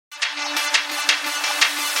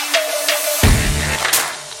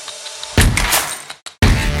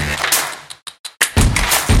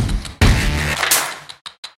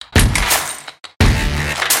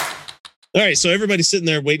All right, so everybody's sitting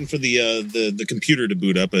there waiting for the computer to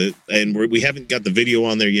boot up, and we haven't got the video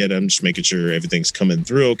on there yet. I'm just making sure everything's coming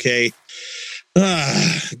through okay.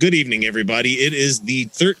 Good evening, everybody. It is the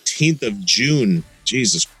 13th of June.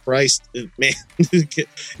 Jesus Christ, man.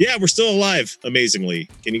 Yeah, we're still alive, amazingly.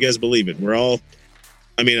 Can you guys believe it? We're all,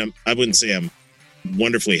 I mean, I wouldn't say I'm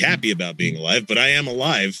wonderfully happy about being alive, but I am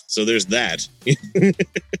alive, so there's that.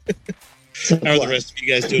 How are the rest of you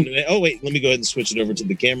guys doing today? Oh, wait, let me go ahead and switch it over to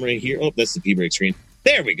the camera here. Oh, that's the P-Break screen.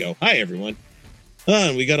 There we go. Hi, everyone.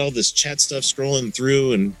 We got all this chat stuff scrolling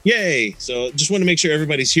through, and yay. So just want to make sure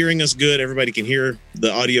everybody's hearing us good. Everybody can hear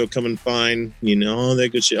the audio coming fine. You know, all that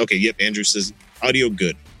good shit. Okay, yep, Andrew says audio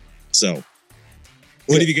good. So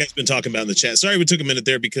what have you guys been talking about in the chat? Sorry we took a minute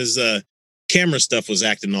there because camera stuff was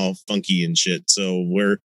acting all funky and shit. So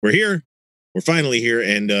we're here. We're finally here,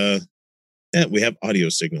 and yeah, we have audio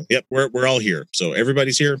signal. Yep, we're all here. So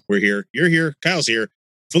everybody's here. We're here. You're here. Kyle's here.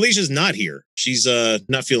 Felicia's not here. She's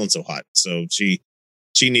not feeling so hot. So she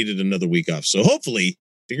needed another week off. So hopefully,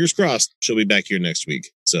 fingers crossed, she'll be back here next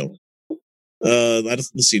week. So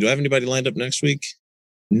let's see. Do I have anybody lined up next week?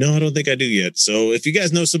 No, I don't think I do yet. So if you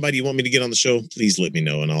guys know somebody you want me to get on the show, please let me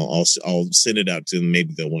know, and I'll send it out to them.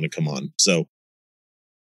 Maybe they'll want to come on. So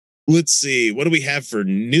let's see. What do we have for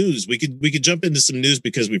news? We could jump into some news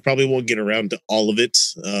because we probably won't get around to all of it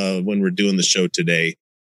when we're doing the show today.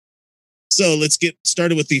 So let's get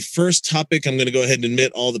started with the first topic. I'm going to go ahead and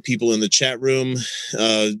admit all the people in the chat room.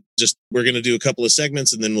 We're going to do a couple of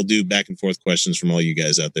segments, and then we'll do back and forth questions from all you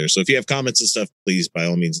guys out there. So if you have comments and stuff, please, by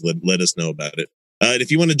all means, let us know about it. And if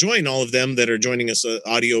you want to join all of them that are joining us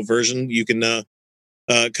audio version, you can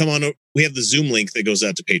come on. We have the Zoom link that goes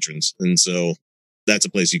out to patrons. And so that's a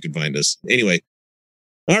place you can find us. Anyway.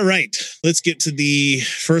 All right, let's get to the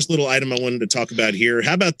first little item I wanted to talk about here.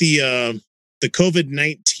 How about the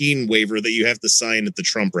COVID-19 waiver that you have to sign at the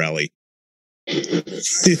Trump rally?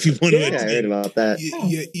 If you want to, I heard about that.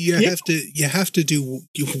 You have to do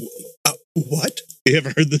what? You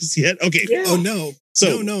haven't heard this yet? Okay. Yeah. Oh no.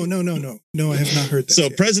 So No, I have not heard this. So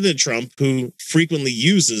yet. President Trump, who frequently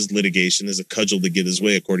uses litigation as a cudgel to get his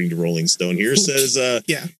way, according to Rolling Stone here, says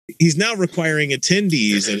he's now requiring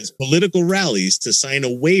attendees at his political rallies to sign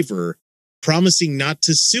a waiver promising not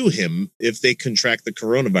to sue him if they contract the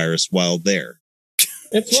coronavirus while there.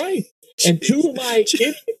 That's right. And two of my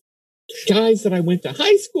guys that I went to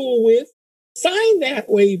high school with signed that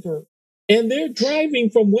waiver. And they're driving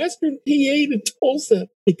from Western PA to Tulsa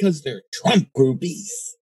because they're Trump groupies.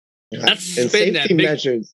 That's and safety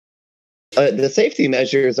measures. The safety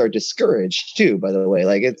measures are discouraged too. By the way,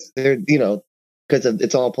 like they're because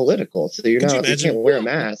it's all political. So you can't wear a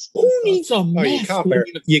mask. Who needs a mask?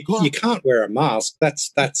 You can't wear a mask.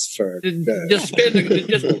 That's for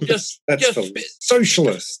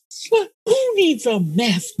socialists. But who needs a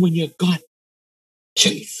mask when you got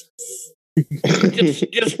Jesus?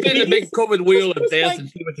 just spin the big COVID wheel of death and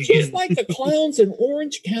see what you get. Just like the clowns in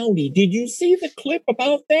Orange County. Did you see the clip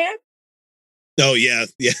about that? Oh yeah.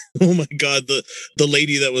 Oh my God, the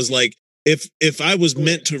lady that was like, if I was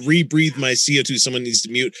meant to rebreathe my CO2, someone needs to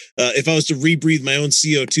mute. If I was to rebreathe my own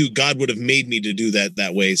CO2, God would have made me to do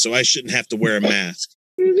that way, so I shouldn't have to wear a mask.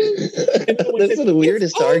 Those are the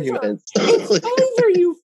weirdest arguments. It's over,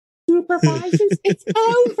 you supervisors. It's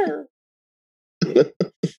over.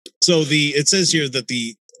 So it says here that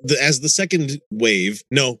the as the second wave,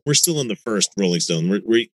 no, we're still in the first, Rolling Stone.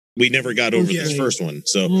 We never got over this first one.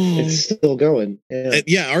 So it's still going.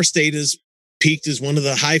 Yeah, our state is peaked as one of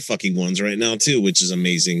the high fucking ones right now too, which is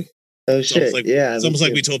amazing. Oh shit. It's almost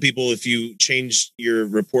like we told people if you change your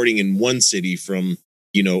reporting in one city from,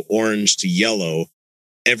 orange to yellow,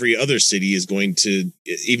 every other city is going to,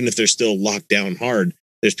 even if they're still locked down hard,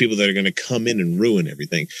 there's people that are going to come in and ruin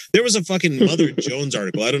everything. There was a fucking Mother Jones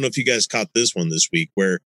article. I don't know if you guys caught this one this week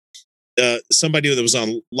where somebody that was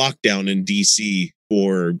on lockdown in DC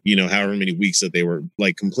for, however many weeks that they were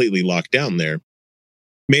like completely locked down there,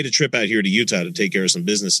 made a trip out here to Utah to take care of some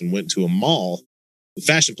business and went to a mall, a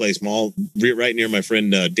fashion place mall right near my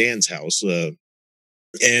friend Dan's house.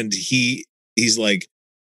 And he's like,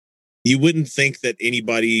 you wouldn't think that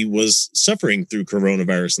anybody was suffering through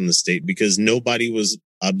coronavirus in the state because nobody was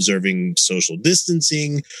observing social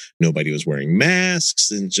distancing. Nobody was wearing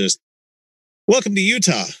masks, and just welcome to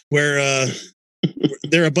Utah, where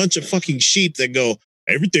there are a bunch of fucking sheep that go,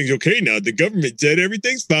 everything's okay now. The government said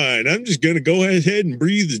everything's fine. I'm just going to go ahead and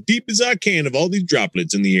breathe as deep as I can of all these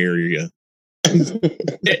droplets in the area.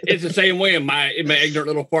 It's the same way in my ignorant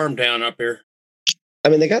little farm town up here. I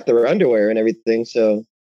mean, they got their underwear and everything, so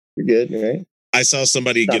you're good, right? I saw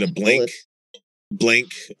somebody get a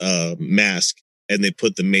blank mask, and they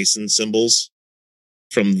put the Mason symbols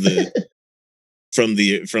from the from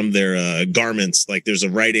their garments. Like there's a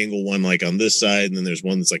right angle one like on this side, and then there's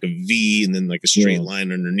one that's like a V, and then like a straight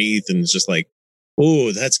line underneath, and it's just like,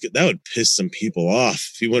 oh, that's good. That would piss some people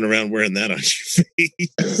off if you went around wearing that on your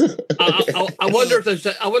face. I wonder if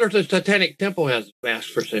the Titanic Temple has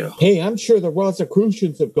masks for sale. Hey, I'm sure the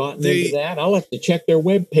Rosicrucians have gotten into that. I'll have to check their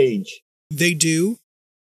webpage. They do.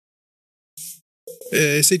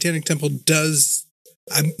 Satanic Temple does.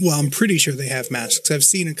 I'm pretty sure they have masks. I've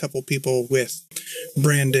seen a couple people with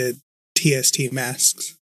branded TST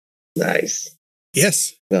masks. Nice.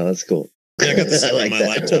 Yes. No, that's cool. Yeah, I got this on my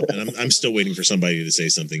laptop, and I'm still waiting for somebody to say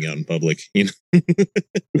something out in public. You know,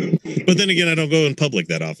 but then again, I don't go in public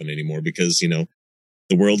that often anymore because the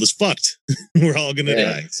world is fucked. We're all gonna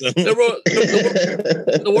die. So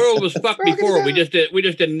the world was fucked before. We just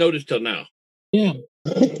didn't notice till now. Yeah.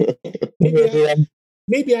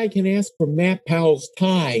 Maybe I can ask for Matt Powell's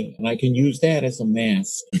tie, and I can use that as a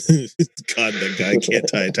mask. God, that guy can't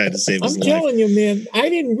tie a tie to save his life. I'm telling you, man, I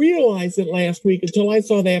didn't realize it last week until I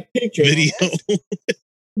saw that picture. Video.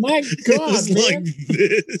 My God, it was man. like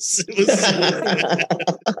this. It was so bad.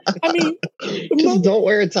 I mean, just don't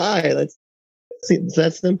wear a tie. It's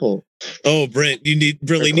that simple. Oh, Brent, you need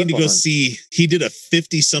to go see. He did a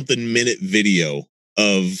 50-something minute video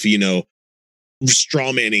of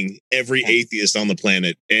straw manning every atheist on the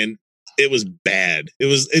planet, and it was bad. It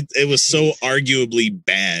was so arguably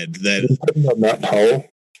bad that Matt Powell.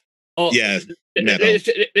 Oh yeah, they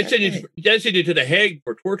send you to the Hague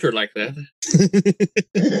for torture like that.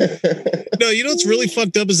 No, what's really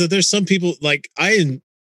fucked up is that there's some people like I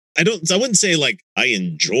wouldn't say like I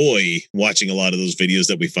enjoy watching a lot of those videos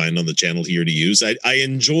that we find on the channel here to use. I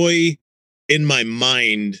enjoy in my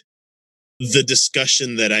mind the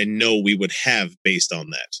discussion that I know we would have based on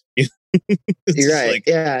that. You're right. Like,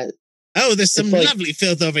 yeah. Oh, there's some lovely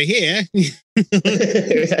filth over here.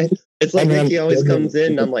 It's like Ricky always comes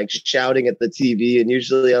in and I'm like shouting at the TV, and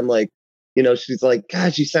usually I'm like, she's like,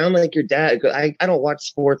 God, you sound like your dad. I don't watch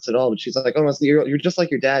sports at all, but she's like, honestly, you're just like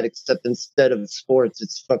your dad, except instead of sports,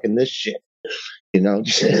 it's fucking this shit. I'm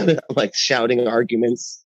like shouting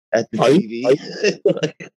arguments at the TV.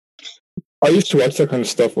 I used to watch that kind of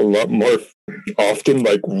stuff a lot more often,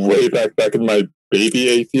 like way back in my baby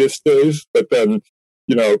atheist days. But then,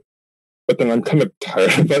 I'm kind of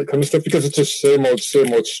tired of that kind of stuff because it's just same old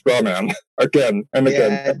straw man again and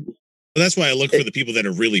again. Well, that's why I look for the people that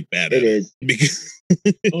are really bad at it. Is because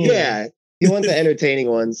yeah, you want the entertaining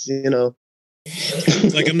ones,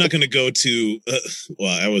 Like I'm not going to go to.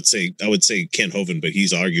 I would say Kent Hovind, but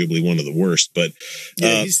he's arguably one of the worst. But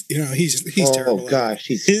he's terrible. Oh gosh,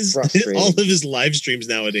 he's frustrating. All of his live streams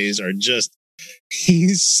nowadays are just.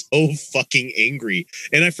 He's so fucking angry.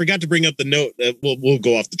 And I forgot to bring up the note. We'll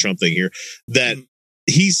go off the Trump thing here. That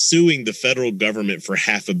he's suing the federal government for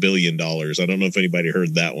 $500 million. I don't know if anybody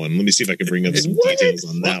heard that one. Let me see if I can bring up some details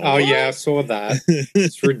on that one. Oh yeah, I saw that.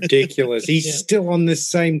 It's ridiculous. He's still on this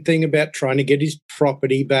same thing about trying to get his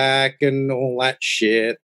property back and all that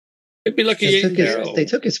shit. It'd be lucky they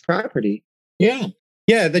took his property. Yeah.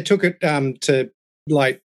 Yeah, they took it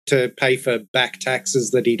to pay for back taxes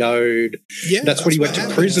that he'd owed. Yeah, that's what he went to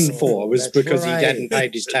prison for, was because he hadn't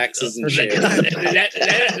paid his taxes and shit. That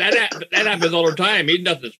happens all the time. He's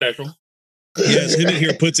nothing special. Yes, him in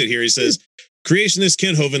here puts it here. He says, creationist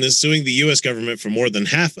Kent Hovind is suing the U.S. government for more than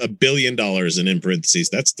 $500 million, and in parentheses,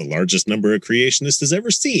 that's the largest number a creationist has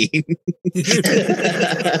ever seen.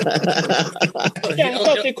 I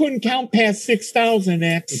thought they couldn't count past 6,000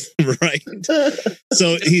 X. Right.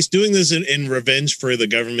 So he's doing this in revenge for the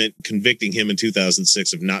government convicting him in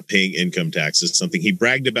 2006 of not paying income taxes, something he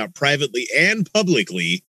bragged about privately and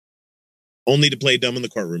publicly, only to play dumb in the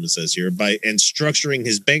courtroom, it says here, and structuring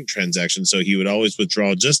his bank transactions so he would always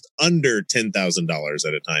withdraw just under $10,000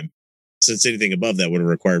 at a time. Since anything above that would have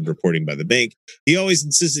required reporting by the bank, he always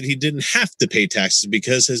insisted he didn't have to pay taxes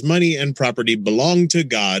because his money and property belonged to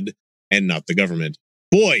God and not the government.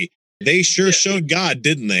 Boy, they sure showed God,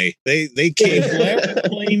 didn't they? They came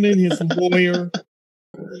blaming his lawyer.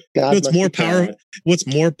 What's more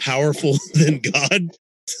powerful than God?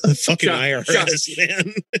 The fucking IRS,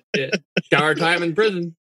 man. Shower time in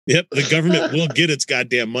prison. Yep, the government will get its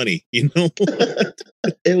goddamn money. It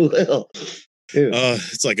will.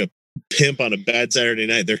 It's like a pimp on a bad Saturday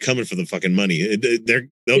night. They're coming for the fucking money.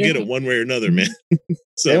 They'll get it one way or another, man.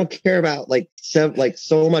 So they don't care about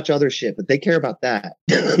so much other shit, but they care about that.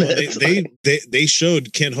 They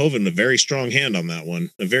showed Kent Hovind a very strong hand on that one.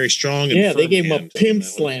 A very strong and they gave him a pimp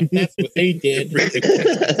slam. That's what they did.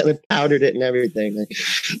 They powdered it and everything.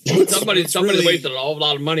 Somebody wasted an awful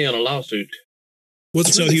lot of money on a lawsuit.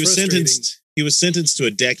 So he was sentenced he was sentenced to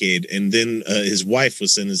a decade, and then his wife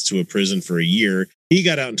was sentenced to a prison for a year. He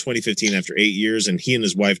got out in 2015 after 8 years, and he and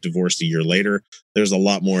his wife divorced a year later. There's a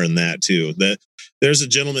lot more in that too. There's a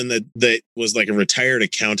gentleman that was like a retired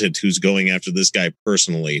accountant who's going after this guy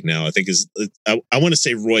personally now. I think I want to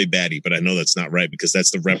say Roy Batty, but I know that's not right because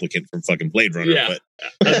that's the replicant from fucking Blade Runner. Yeah.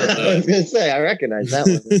 But I was gonna say I recognize that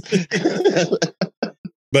one.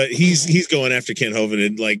 But he's going after Kent Hovind,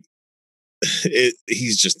 and like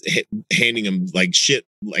he's just handing him like shit,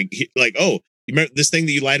 like oh, you remember this thing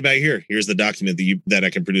that you lied about here? Here's the document that I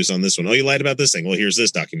can produce on this one. Oh, you lied about this thing. Well, here's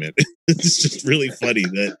this document. It's just really funny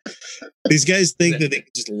that these guys think that they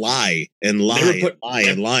can just lie and lie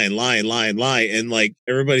and lie, and like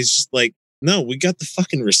everybody's just like, no, we got the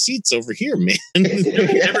fucking receipts over here, man. never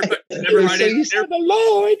write it. The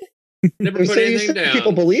Lord. Never put anything down.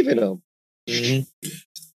 People believe in him. Mm-hmm.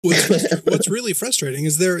 What's really frustrating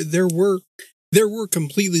is there were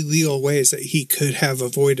completely legal ways that he could have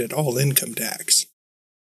avoided all income tax.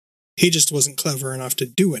 He just wasn't clever enough to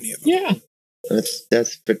do any of them. Yeah,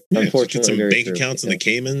 that's unfortunately some very bank true. accounts in the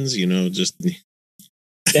Caymans, just and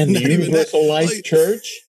the Not even Universal that. Life Like-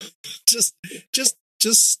 Church. Just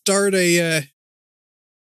start an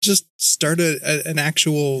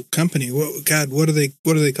actual company. What are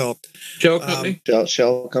they called? Show company.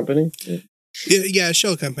 Shell company. Yeah, a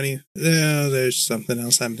shell company. There's something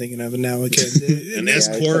else I'm thinking of now. Again, An Yeah, S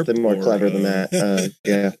corp, something more or, clever than that.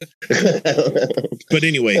 Yeah. But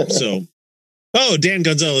anyway, so Dan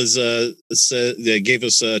Gonzalez gave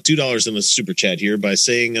us $2 in a super chat here by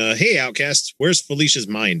saying, "Hey, Outcast, where's Felicia's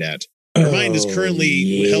mind at? Her mind is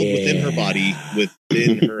currently held within her body,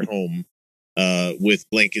 within her home, with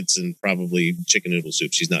blankets and probably chicken noodle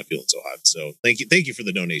soup. She's not feeling so hot. So thank you for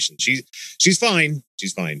the donation. She's fine.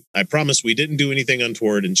 She's fine. I promise we didn't do anything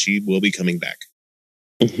untoward, and she will be coming back.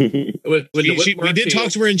 We did talk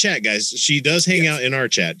to her in chat, guys. She does hang out in our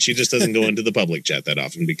chat. She just doesn't go into the public chat that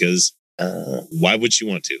often because why would she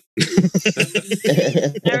want to?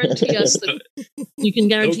 Guarantee us that you can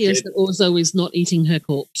guarantee us that Orzo is not eating her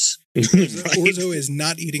corpse. Right? Orzo is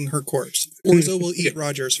not eating her corpse. Orzo will eat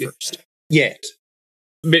Rogers first. Yet.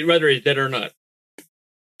 But whether he's dead or not.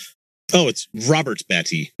 Oh, it's Robert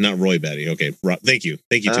Batty, not Roy Batty. Okay, thank you,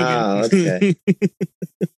 okay.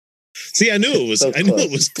 See, I knew it was. So I knew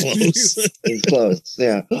it was close. It's close.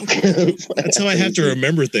 Yeah. That's how I have to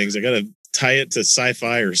remember things. I got to tie it to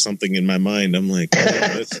sci-fi or something in my mind. I'm like,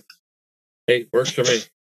 hey, works for me.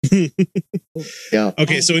 Yeah.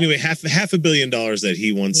 Okay, so anyway, half $500 million that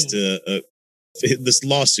he wants to this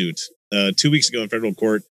lawsuit 2 weeks ago in federal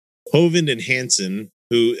court. Hovind and Hansen,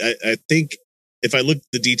 who I think, if I look at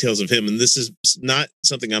the details of him, and this is not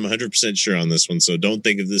something I'm 100% sure on this one, so don't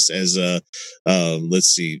think of this as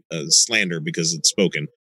slander because it's spoken.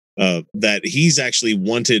 That he's actually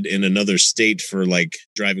wanted in another state for like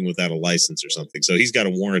driving without a license or something. So he's got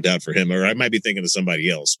a warrant out for him, or I might be thinking of somebody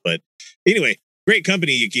else. But anyway, great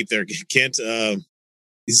company you keep there, Kent.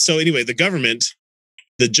 So anyway, the government,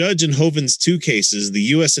 the judge in Hovind's two cases, the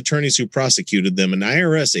U.S. attorneys who prosecuted them, an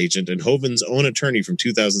IRS agent, and Hovind's own attorney from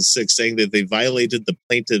 2006, saying that they violated the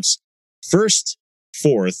plaintiff's 1st,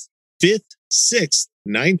 4th, 5th, 6th,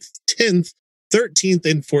 9th, 10th, 13th,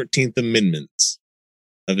 and 14th amendments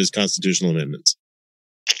of his constitutional amendments.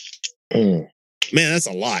 Man, that's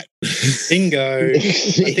a lot. Bingo. I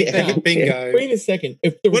think they hit bingo. Wait a second.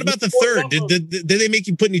 What about the third? Did they make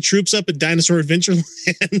you put any troops up at Dinosaur Adventureland?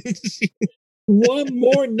 One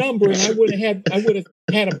more number, and I would have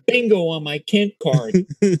had a bingo on my Kent card.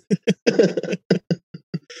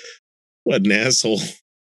 What an asshole.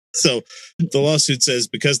 So the lawsuit says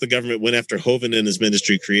because the government went after Hovind and his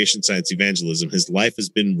ministry, Creation Science Evangelism, his life has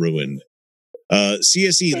been ruined.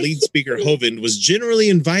 CSE lead speaker Hovind was generally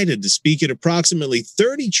invited to speak at approximately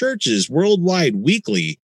 30 churches worldwide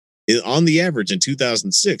weekly on the average in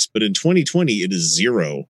 2006, but in 2020 it is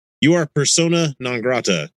 0. You are persona non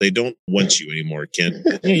grata. They don't want you anymore, Kent.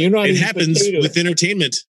 Yeah, you're not. It even happens potatoes. with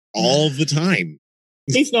entertainment all the time.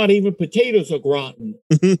 He's not even potatoes au gratin.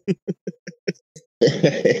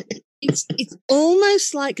 It's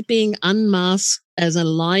almost like being unmasked as a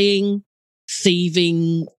lying,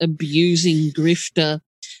 thieving, abusing grifter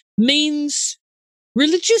means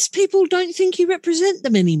religious people don't think you represent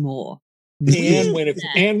them anymore. And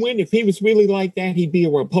if he was really like that, he'd be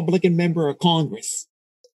a Republican member of Congress.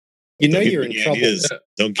 You know you're in trouble.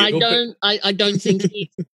 I don't think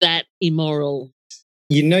it's that immoral.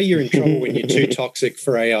 You know you're in trouble when you're too toxic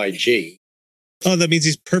for AIG. Oh, that means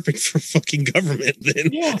he's perfect for fucking government then.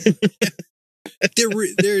 Yeah.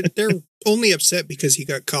 They're only upset because he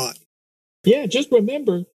got caught. Yeah, just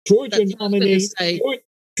remember, Georgia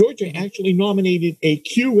actually nominated a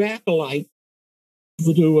Q acolyte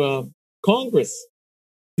Congress.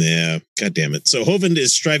 Yeah, God damn it. So Hovind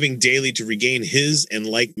is striving daily to regain his and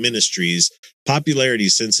like ministries' popularity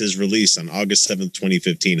since his release on August 7th,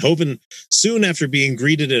 2015. Hovind, soon after being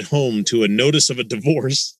greeted at home to a notice of a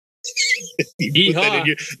divorce.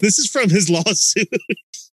 This is from his lawsuit.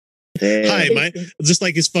 Hi, just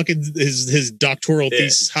like his fucking his doctoral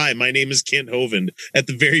thesis. Hi, my name is Kent Hovind. At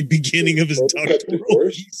the very beginning of his doctoral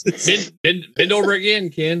thesis. Bend over again,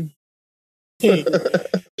 Ken. She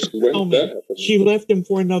left him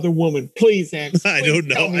for another woman. Please, X. I don't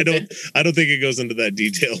know. I don't think it goes into that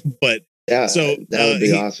detail. But yeah, so that would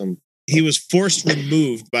be awesome. He was forced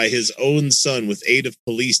removed by his own son with aid of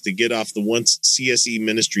police to get off the once CSE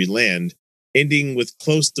ministry land, ending with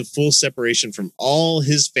close to full separation from all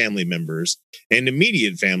his family members and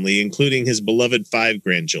immediate family, including his beloved 5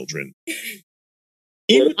 grandchildren.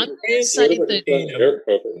 I'm going to say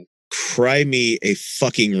that cry me a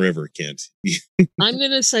fucking river, Kent. I'm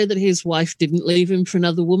going to say that his wife didn't leave him for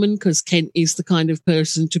another woman because Kent is the kind of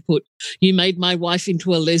person to put, "You made my wife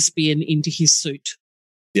into a lesbian" into his suit.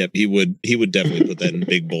 Yep, he would definitely put that in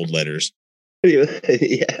big bold letters. Yeah.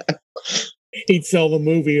 He'd sell the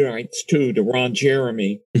movie rights too to Ron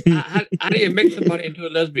Jeremy. How do you make somebody into a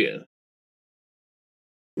lesbian?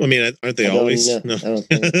 I mean, aren't they always? No. I don't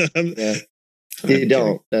think, yeah. You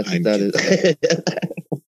don't. That is.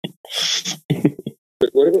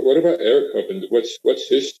 What about Eric Hovind? What's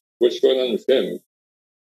going on with him?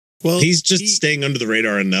 Well, he's just staying under the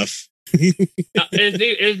radar enough. Is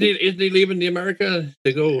he leaving the America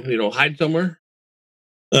to go, hide somewhere?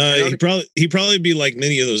 He probably be like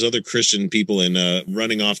many of those other Christian people and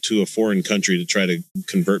running off to a foreign country to try to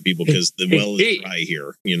convert people because the well is dry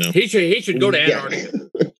here. He should go to Antarctica.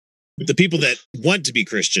 The people that want to be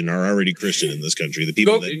Christian are already Christian in this country. The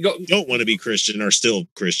people that don't want to be Christian are still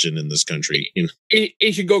Christian in this country.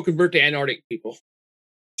 He should go convert to Antarctic people.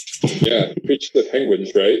 Yeah, preach the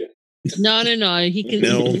penguins, right? No. He can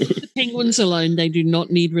leave the penguins alone. They do not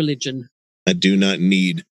need religion. I do not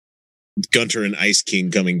need Gunter and Ice King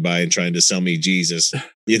coming by and trying to sell me Jesus.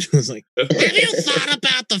 It's like, have you thought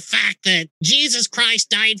about the fact that Jesus Christ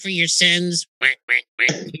died for your sins?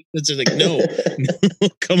 It's like, no,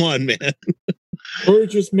 come on, man.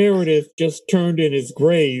 Burgess Meredith just turned in his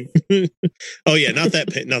grave. Oh yeah, not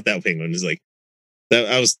that penguin. It's like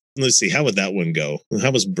that. Let's see, how would that one go?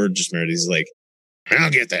 How was Burgess Meredith? He's like,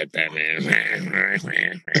 I'll get that Batman.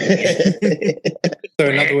 So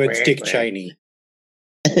in other words, Dick Cheney.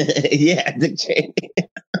 Yeah, Dick Cheney.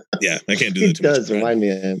 Yeah, I can't do that too much. It does remind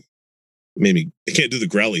me of him. Maybe I can't do the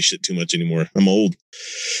growly shit too much anymore. I'm old.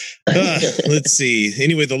 Let's see.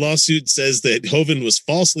 Anyway, the lawsuit says that Hovind was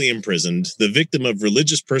falsely imprisoned, the victim of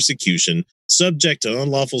religious persecution, subject to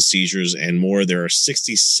unlawful seizures, and more. There are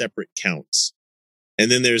 60 separate counts. And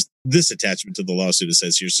then there's this attachment to the lawsuit. It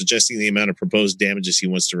says here, suggesting the amount of proposed damages he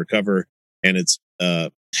wants to recover, and it's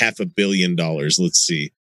 $500 million.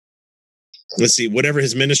 Let's see, whatever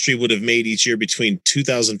his ministry would have made each year between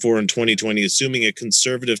 2004 and 2020, assuming a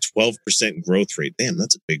conservative 12% growth rate. Damn,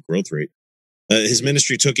 that's a big growth rate. His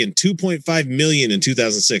ministry took in $2.5 million in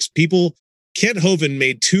 2006. Kent Hovind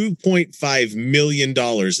made $2.5 million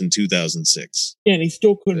in 2006. Yeah, and he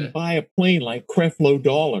still couldn't buy a plane like Creflo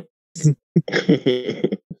Dollar. He's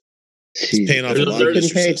paying off a lot of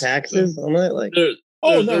couldn't pay taxes on that? Like, no,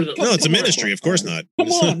 it's a ministry. Of course not. Come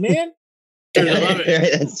on, man.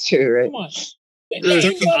 That's true, right? Come on.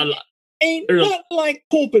 Ain't not like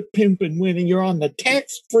pulpit pimping when you're on the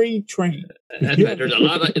tax-free train. There's a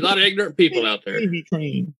lot of ignorant people out there.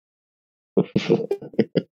 Train.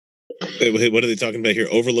 Wait, what are they talking about here?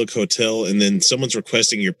 Overlook Hotel, and then someone's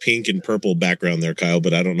requesting your pink and purple background there, Kyle,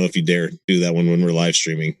 but I don't know if you dare do that one when we're live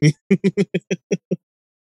streaming.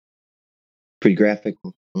 Pretty graphic.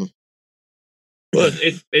 Well,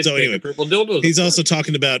 it's so anyway, purple dildos. He's also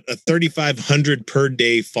talking about a $3,500 per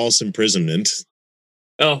day false imprisonment.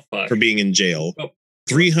 Oh, fuck. For being in jail.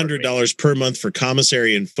 $300 per month for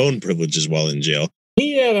commissary and phone privileges while in jail.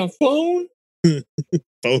 He had a phone?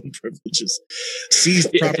 Phone privileges.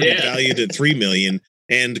 Seized property valued at $3 million.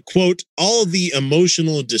 And, quote, all the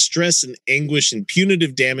emotional distress and anguish and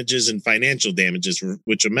punitive damages and financial damages,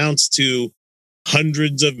 which amounts to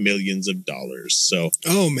hundreds of millions of dollars. So,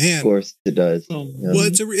 oh man, of course it does. Well,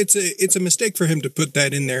 it's a mistake for him to put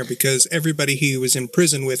that in there because everybody he was in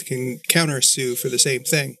prison with can countersue for the same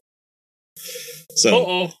thing.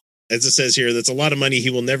 So, as it says here, that's a lot of money he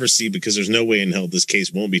will never see because there's no way in hell this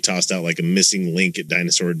case won't be tossed out like a missing link at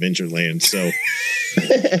Dinosaur Adventureland. So,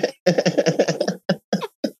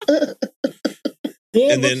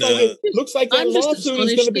 yeah, and then looks like that lawsuit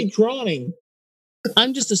is going to be drowning.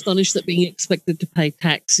 I'm just astonished that being expected to pay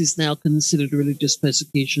tax is now considered religious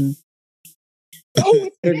persecution.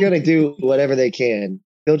 They're going to do whatever they can.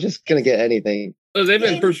 They're just going to get anything. Well, they've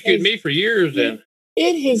been persecuting me for years then.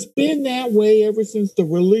 It has been that way ever since the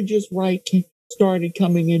religious right started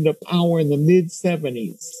coming into power in the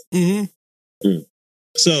mid-'70s. Mm-hmm.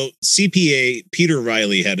 So CPA Peter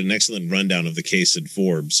Riley had an excellent rundown of the case at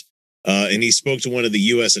Forbes. And he spoke to one of the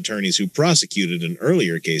U.S. attorneys who prosecuted an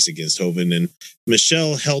earlier case against Hovind. And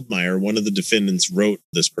Michelle Heldmeyer, one of the defendants, wrote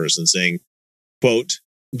this person saying, quote,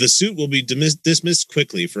 "The suit will be dismissed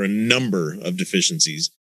quickly for a number of deficiencies.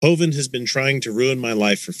 Hovind has been trying to ruin my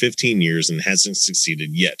life for 15 years and hasn't succeeded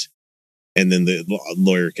yet." And then the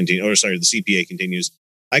lawyer continues, the CPA continues,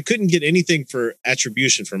 "I couldn't get anything for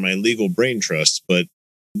attribution for my legal brain trust, but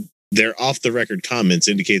their off-the-record comments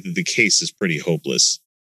indicate that the case is pretty hopeless."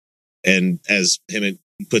 And as Hemant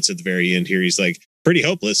puts at the very end here, he's like, "Pretty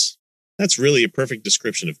hopeless. That's really a perfect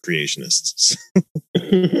description of creationists."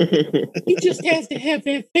 He just has to have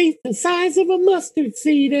that faith the size of a mustard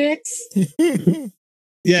seed, X.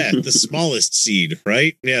 Yeah, the smallest seed,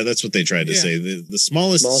 right? Yeah, that's what they tried to say. The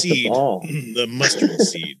smallest seed, the mustard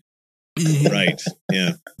seed. Right,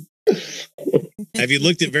 yeah. Have you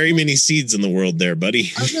looked at very many seeds in the world there,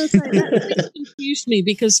 buddy? I was going to say, that confused me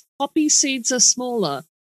because poppy seeds are smaller.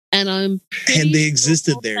 And they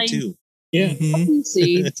existed there too. Yeah. Poppy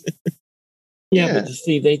seeds. Yeah, but you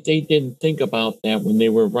see, they didn't think about that when they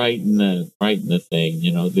were writing the thing.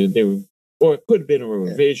 You know, they were, or it could have been a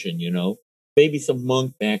revision. You know, maybe some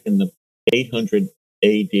monk back in the 800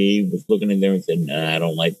 AD was looking in there and said, "Nah, I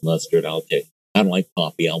don't like mustard. I don't like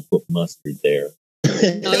poppy. I'll put mustard there."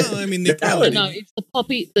 No, I mean they probably no. It's the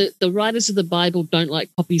poppy. The writers of the Bible don't like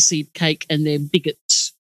poppy seed cake, and they're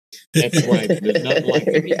bigots. That's right. There's nothing like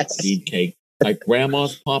a seed cake. Like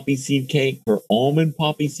grandma's poppy seed cake, her almond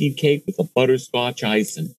poppy seed cake with a butterscotch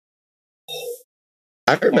icing.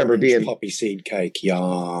 I remember being poppy seed cake.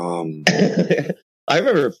 Yum. I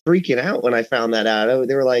remember freaking out when I found that out.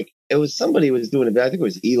 They were like, it was somebody was doing it. I think it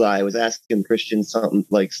was Eli. Was asking Christians something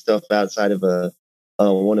like stuff outside of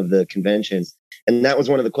one of the conventions, and that was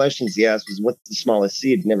one of the questions he asked was, "What's the smallest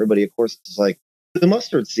seed?" And everybody, of course, was like, "The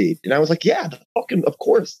mustard seed." And I was like, "Yeah, of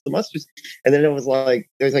course, the mustard." And then it was like,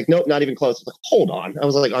 nope, not even close. I was like, hold on. I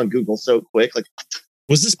was like on Google so quick. Like,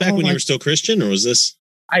 was this back when you were still Christian, or was this?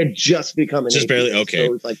 I had just become an just atheist, barely. Okay, so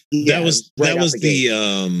it was like, yeah, that was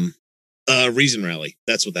the Reason Rally.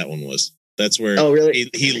 That's what that one was. That's where. Oh, really?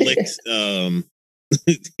 He licked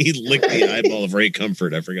he licked the eyeball of Ray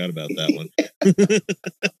Comfort. I forgot about that one.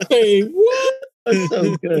 Hey, what? That's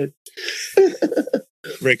so good.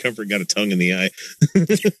 Ray Comfort got a tongue in the eye.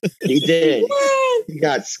 He did. He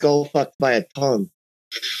got skull fucked by a tongue.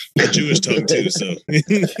 A Jewish tongue too. So.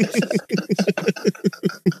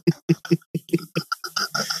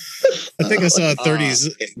 I think I saw a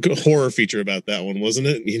 30s horror feature about that one, wasn't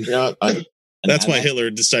it? You know, that's why Hitler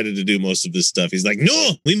decided to do most of this stuff. He's like,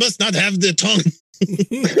 "No, we must not have the tongue."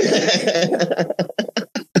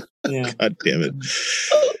 Yeah. God damn it.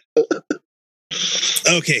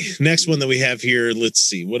 Okay, next one that we have here. Let's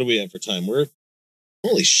see. What do we have for time?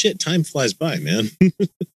 Holy shit, time flies by, man.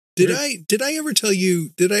 Did I ever tell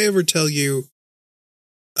you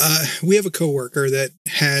we have a coworker that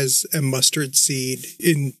has a mustard seed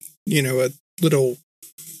in, a little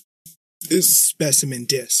specimen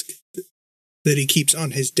disc that he keeps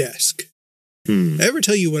on his desk. Did I ever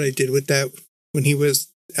tell you what I did with that when he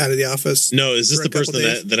was out of the office? No, is this the person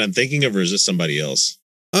that I'm thinking of, or is this somebody else?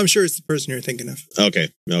 I'm sure it's the person you're thinking of. Okay,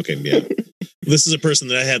 yeah. This is a person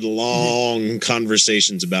that I had long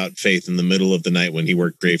conversations about faith in the middle of the night when he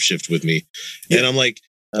worked grave shift with me. Yeah. And I'm like,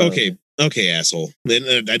 okay, asshole. And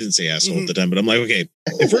I didn't say asshole at the time, but I'm like, okay,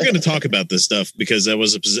 if we're going to talk about this stuff, because I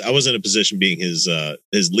was in a position being his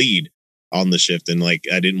lead on the shift, and like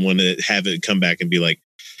I didn't want to have it come back and be like,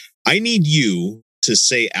 I need you to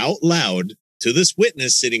say out loud to this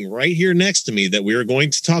witness sitting right here next to me that we're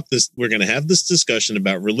going to have this discussion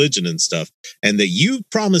about religion and stuff, and that you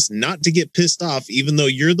promise not to get pissed off, even though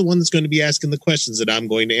you're the one that's going to be asking the questions that I'm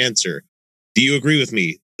going to answer. Do you agree with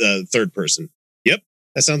me? Third person. Yep.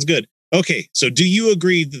 That sounds good. Okay. So do you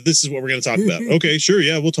agree that this is what we're going to talk about? Okay, sure.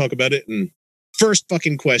 Yeah, we'll talk about it. And first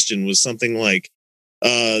fucking question was something like,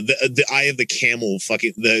 the eye of the camel,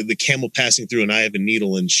 the camel passing through an eye of a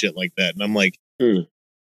needle and shit like that. And I'm like,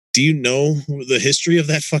 do you know the history of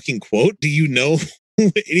that fucking quote? Do you know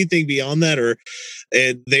anything beyond that?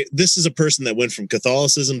 This is a person that went from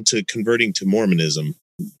Catholicism to converting to Mormonism.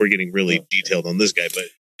 We're getting really detailed on this guy, but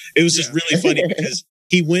it was just really funny because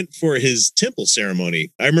he went for his temple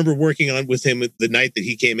ceremony. I remember working on with him the night that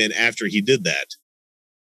he came in after he did that.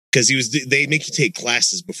 because they make you take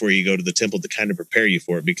classes before you go to the temple to kind of prepare you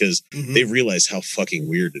for it, because they realize how fucking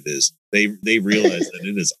weird it is. They realize that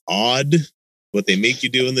it is odd what they make you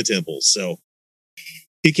do in the temple. So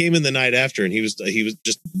he came in the night after, and he was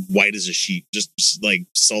just white as a sheet, just like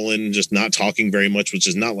sullen, just not talking very much, which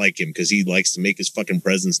is not like him, because he likes to make his fucking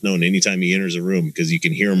presence known anytime he enters a room, because you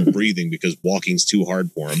can hear him breathing because walking's too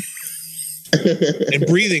hard for him. And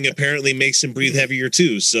breathing apparently makes him breathe heavier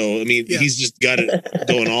too. So, I mean, he's just got it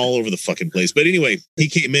going all over the fucking place. But anyway, he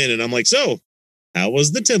came in and I'm like, so how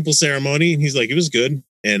was the temple ceremony? And he's like, it was good.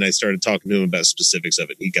 And I started talking to him about specifics of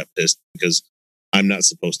it. He got pissed because I'm not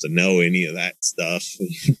supposed to know any of that stuff.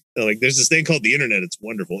 Like, there's this thing called the internet. It's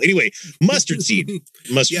wonderful. Anyway, mustard seed.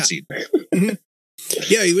 Seed.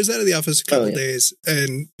 Yeah, he was out of the office a couple days,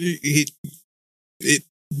 and it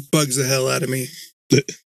bugs the hell out of me.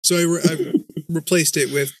 So I replaced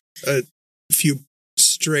it with a few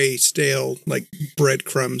stray, stale, like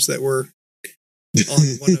breadcrumbs that were on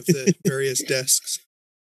one of the various desks.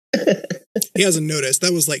 He hasn't noticed.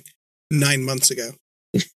 That was like 9 months ago.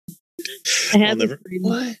 I'll never.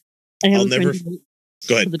 What? I'll never.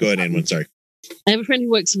 Go ahead, Anwin. Sorry. I have a friend who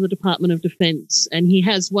works in the Department of Defense, and he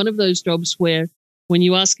has one of those jobs where when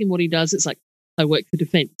you ask him what he does, it's like, I work for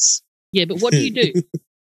defense. Yeah, but what do you do?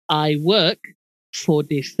 I work for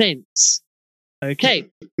defense. Okay.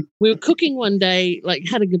 We were cooking one day, like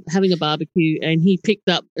having a barbecue, and he picked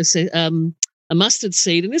up a mustard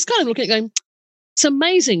seed, and this kind of looking at it going, it's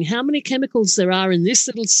amazing how many chemicals there are in this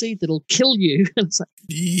little seed that'll kill you. And it's like,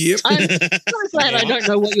 yep. I'm so glad I don't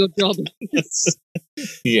know what your job is.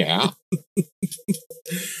 Yeah.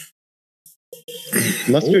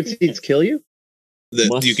 Mustard seeds kill you?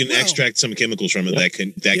 You can extract some chemicals from it that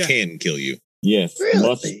can kill you. Yes, really?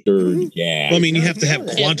 Mustard gas. Well, I mean, you have to have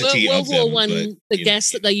quantity World of them. War One, the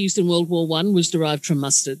gas that they used in World War One was derived from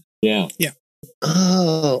mustard. Yeah. Yeah.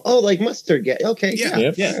 Oh, like mustard gas. Okay. Yeah.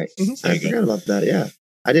 Yeah. Yeah. All right. I forgot about that. Yeah.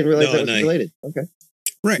 I didn't realize that was related. Okay.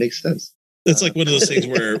 Right. Makes sense. It's like one of those things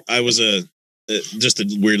where I was just a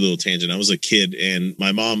weird little tangent. I was a kid, and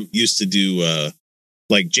my mom used to do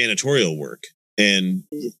like janitorial work. And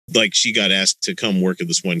like she got asked to come work at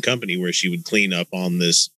this one company where she would clean up on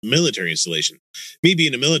this military installation. Me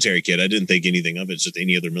being a military kid, I didn't think anything of it. It's just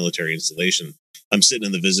any other military installation. I'm sitting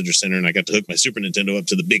in the visitor center, and I got to hook my Super Nintendo up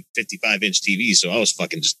to the big 55-inch TV. So I was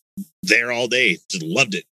fucking just there all day. Just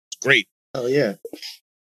loved it. It's great. Oh, yeah.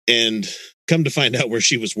 And come to find out where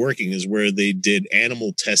she was working is where they did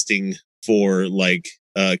animal testing for like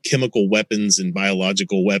chemical weapons and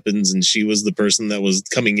biological weapons, and she was the person that was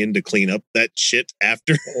coming in to clean up that shit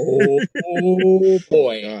after. Oh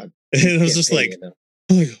boy. God. And I was just like,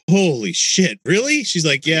 holy shit, really? She's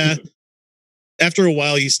like, yeah. After a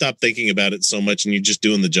while, you stop thinking about it so much and you're just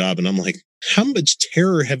doing the job. And I'm like, how much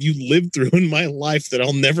terror have you lived through in my life that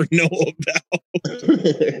I'll never know about?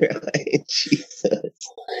 Right. Jesus.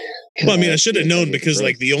 Well, I mean, I should have known because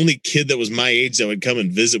like the only kid that was my age that would come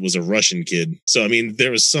and visit was a Russian kid. So, I mean, there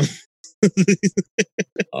was some.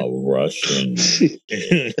 A Russian.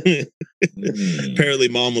 Apparently,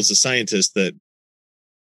 mom was a scientist that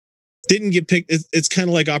didn't get picked. It's kind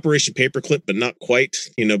of like Operation Paperclip, but not quite,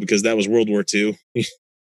 because that was World War II.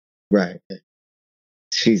 Right.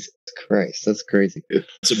 Jesus Christ. That's crazy.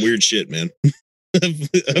 Some weird shit, man. I've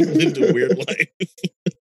lived a weird life.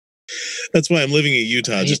 That's why I'm living in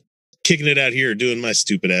Utah, just kicking it out here, doing my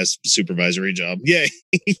stupid ass supervisory job. Yay.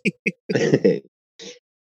 It's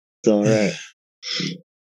all right.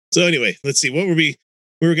 So anyway, let's see. What were we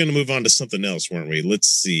were going to move on to something else, weren't we? Let's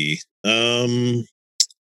see.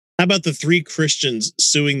 How about the 3 Christians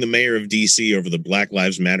suing the mayor of DC over the Black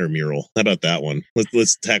Lives Matter mural? How about that one?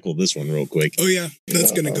 Let's tackle this one real quick. Oh yeah,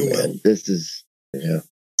 that's going to go well. This is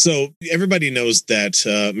So everybody knows that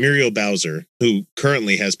Muriel Bowser, who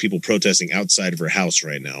currently has people protesting outside of her house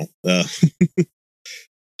right now,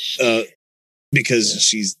 because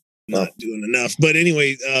she's not doing enough. But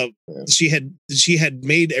anyway, she had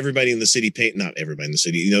made everybody in the city paint, not everybody in the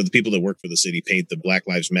city, the people that work for the city paint the Black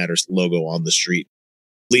Lives Matter logo on the street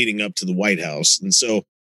leading up to the White House. And so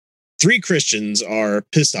 3 Christians are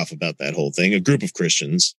pissed off about that whole thing, a group of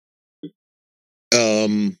Christians.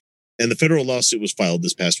 And the federal lawsuit was filed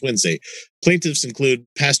this past Wednesday. Plaintiffs include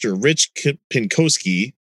Pastor Rich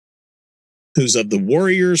Pinkowski, who's of the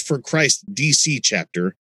Warriors for Christ DC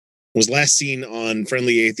chapter, was last seen on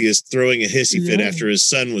Friendly Atheist throwing a hissy fit after his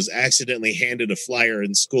son was accidentally handed a flyer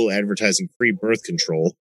in school advertising free birth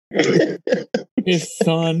control. His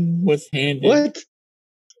son was handed... What?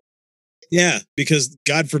 Yeah, because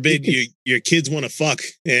God forbid your kids want to fuck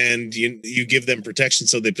and you give them protection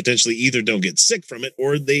so they potentially either don't get sick from it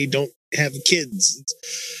or they don't have kids.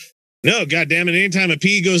 No, goddamn it! Anytime a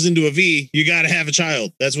P goes into a V, you got to have a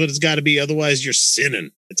child. That's what it's got to be. Otherwise, you're sinning.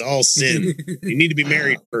 It's all sin. You need to be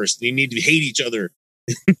married first. You need to hate each other.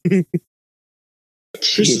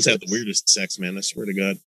 Christians have the weirdest sex, man. I swear to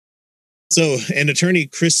God. So, an attorney,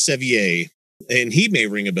 Chris Sevier, and he may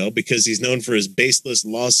ring a bell because he's known for his baseless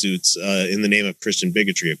lawsuits in the name of Christian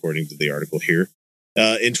bigotry, according to the article here.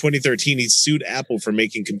 In 2013, he sued Apple for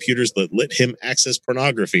making computers that let him access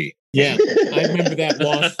pornography. Yeah, I remember that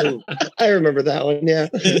lawsuit. I remember that one, yeah.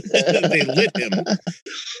 They lit him.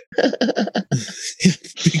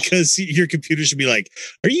 Because your computer should be like,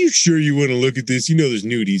 are you sure you want to look at this? You know there's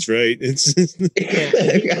nudies, right?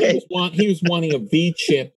 He was wanting a V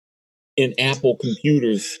chip in Apple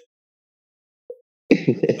computers.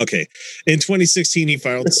 Okay. In 2016, he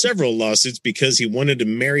filed several lawsuits because he wanted to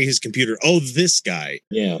marry his computer. Oh, this guy.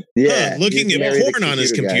 Yeah. Looking at porn on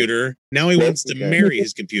his computer. Now he wants to marry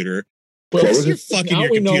his computer. Well, you're fucking your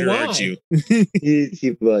computer, aren't you?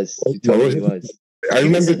 He was. He totally was. I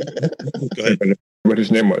remember Go ahead. What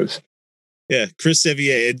his name was. Yeah, Chris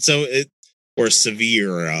Sevier. And so or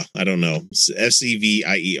Sevier, I don't know.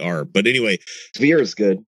 Sevier. But anyway. Sevier is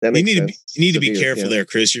good. That makes sense. You need to be careful there,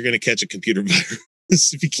 Chris. You're going to catch a computer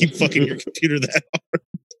virus if you keep fucking your computer that hard.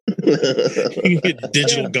 You get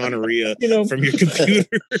digital gonorrhea from your computer.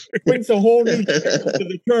 Brings a whole new to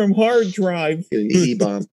the term hard drive.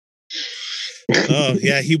 E-bomb. Oh,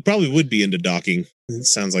 yeah, he probably would be into docking. It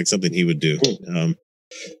sounds like something he would do.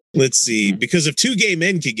 Let's see. Because if two gay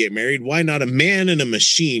men could get married, why not a man and a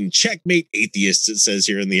machine? Checkmate atheists, it says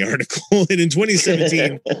here in the article. And in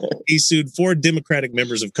 2017, he sued 4 Democratic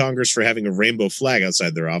members of Congress for having a rainbow flag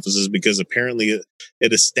outside their offices because apparently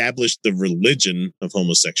it established the religion of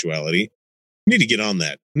homosexuality. We need to get on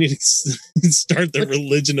that. We need to start the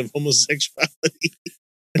religion of homosexuality.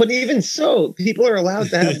 But even so, people are allowed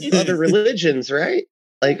to have other religions, right?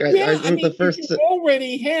 Like, the first. You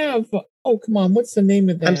already have. Oh, come on! What's the name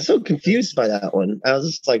of that? I'm so confused by that one. I was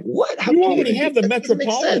just like, "What? How you already have the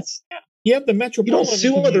Metropolitan? You have the Metropolitan. You don't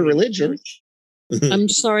sue other religions." I'm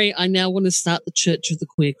sorry. I now want to start the Church of the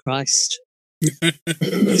Queer Christ.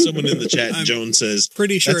 Someone in the chat, Joan says,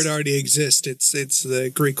 "Pretty sure it already exists. It's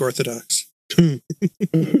the Greek Orthodox."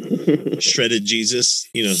 Shredded Jesus,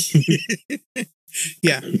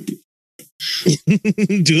 Yeah.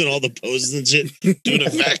 Doing all the poses and shit, doing a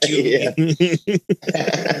vacuum,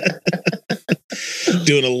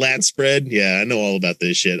 doing a lat spread. Yeah, I know all about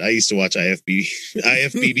this shit. I used to watch IFBB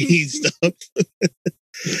stuff.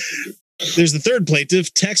 There's the third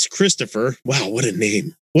plaintiff, Tex Christopher. Wow, what a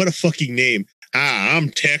name! What a fucking name! Hi, I'm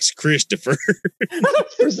Tex Christopher.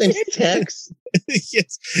 First name's Tex.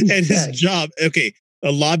 Yes, and his job. Okay.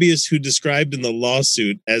 A lobbyist who described in the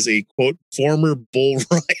lawsuit as a, quote, former bull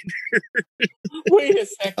rider. Wait a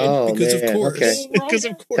second. Oh, because man. of course. Okay. Because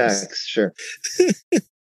of course. Tax, sure. Of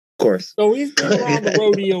course. So he's been around the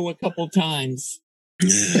rodeo a couple times.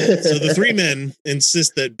 So the 3 men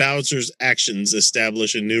insist that Bowser's actions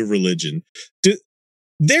establish a new religion.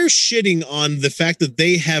 They're shitting on the fact that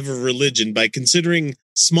they have a religion by considering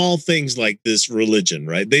small things like this religion,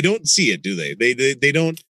 right? They don't see it, do they? They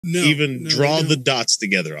don't draw the dots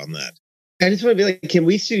together on that. I just want to be like, can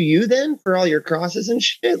we sue you then for all your crosses and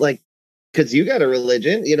shit? Like, because you got a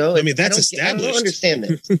religion, I mean, that's established. I don't understand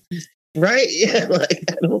this. Right? Yeah.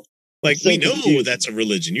 We know that's a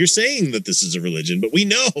religion. You're saying that this is a religion, but we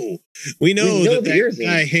know that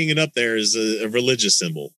guy hanging up there is a religious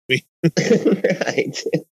symbol. Right.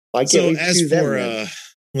 So as for,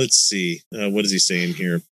 let's see, what is he saying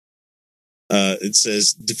here? It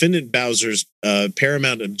says defendant Bowser's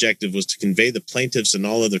paramount objective was to convey the plaintiffs and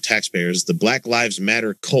all other taxpayers the Black Lives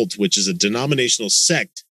Matter cult, which is a denominational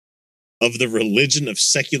sect of the religion of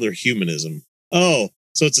secular humanism. Oh,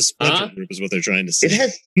 so it's a splinter group is what they're trying to say.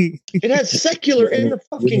 It has secular in the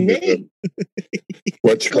fucking name.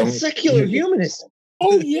 What's called secular humanism?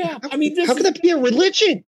 Oh yeah, I mean, how could that be a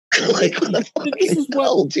religion? This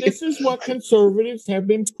is what conservatives have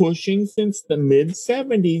been pushing since the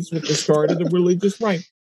mid-'70s with the start of the religious right.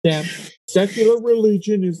 That secular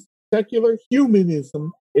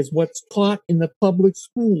humanism is what's taught in the public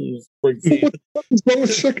schools, for example. What's wrong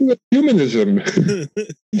with secular humanism?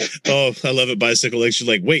 Oh, I love it. Bicycle X.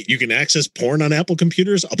 You're like, wait, you can access porn on Apple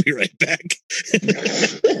computers? I'll be right back.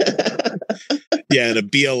 Yeah, and a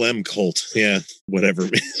BLM cult. Yeah, whatever.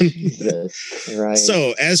 Right.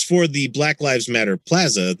 So, as for the Black Lives Matter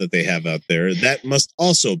Plaza that they have out there, that must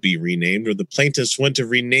also be renamed, or the plaintiffs want to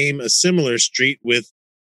rename a similar street with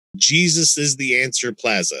Jesus is the Answer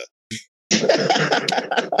Plaza.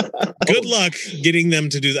 Good luck getting them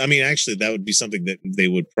to do that. I mean, actually, that would be something that they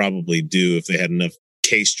would probably do if they had enough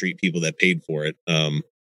K Street people that paid for it.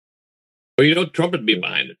 Well, you know, Trump would be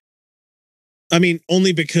behind it. I mean,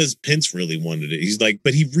 only because Pence really wanted it. He's like,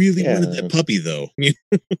 but he really wanted that puppy, though.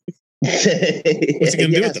 What's he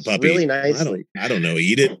gonna do with the puppy? Really nicely. I don't know.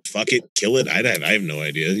 Eat it, fuck it, kill it. I have no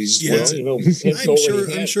idea. He's just wants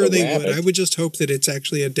it. I'm sure they would. I would just hope that it's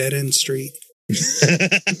actually a dead end street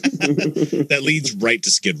that leads right to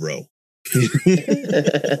Skid Row.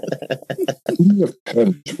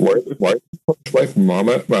 Why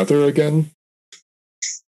Mama Mother again?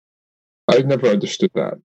 I never understood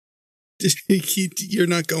that. You're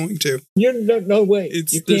not going to. You're no way.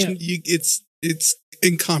 It's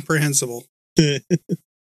incomprehensible.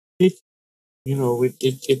 It's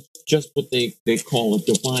just what they call a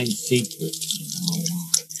divine secret,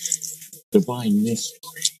 divine mystery.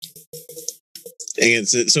 And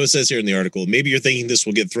so it says here in the article, maybe you're thinking this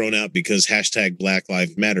will get thrown out because hashtag Black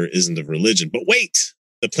Lives Matter isn't a religion. But wait,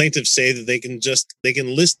 the plaintiffs say that they can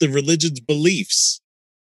list the religion's beliefs,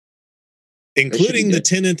 including the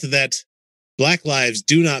tenet that Black lives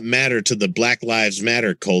do not matter to the Black Lives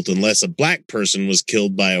Matter cult unless a black person was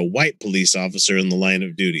killed by a white police officer in the line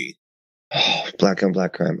of duty. Oh, black on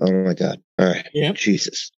black crime. Oh my God. All right. Yeah.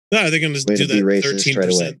 Jesus. No, are they going to do that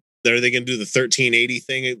 13%? Are they going to do the 1380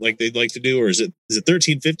 thing like they'd like to do? Or is it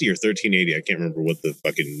 1350 or 1380? I can't remember what the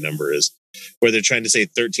fucking number is. Where they're trying to say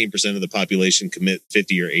 13% of the population commit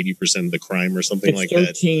 50 or 80% of the crime or something like that.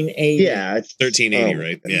 1380. Yeah. It's 1380,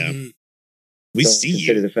 right? Yeah. Mm-hmm. We see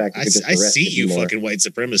you. The fact I see you fucking white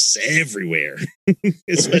supremacists everywhere,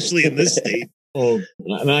 especially in this state. Oh,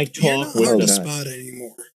 and I talk with the spot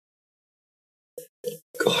anymore.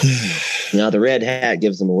 God. Now the red hat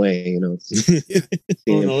gives them away, you know.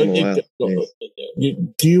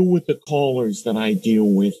 You deal with the callers that I deal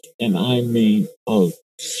with, and I mean, oh,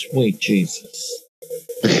 sweet Jesus.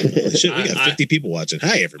 Shit, we got 50 people watching.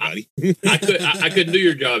 Hi, everybody. I couldn't do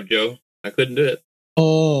your job, Joe. I couldn't do it.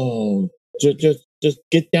 Oh, just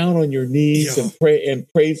get down on your knees and pray and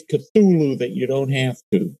praise Cthulhu that you don't have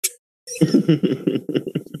to. I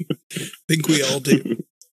think we all do.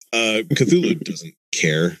 Cthulhu doesn't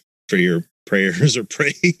care for your prayers or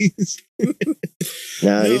praise.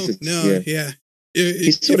 Yeah.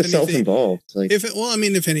 He's sort of self-involved. Like,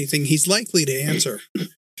 if anything, he's likely to answer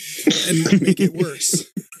and make it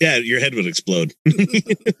worse. Yeah, your head would explode.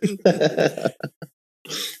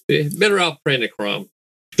 Better off praying to Crom.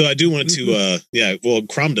 So I do want to,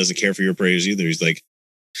 Crom doesn't care for your prayers either. He's like,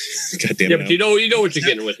 God damn it. Yeah, but you know what you're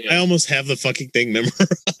getting with him. I almost have the fucking thing memorized.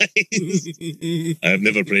 I have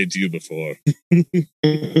never prayed to you before.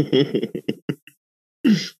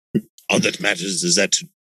 All that matters is that...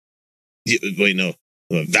 Wait, no.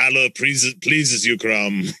 Valor pleases you,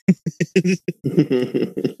 Crom.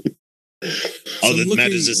 All that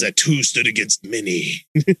matters is that two stood against many.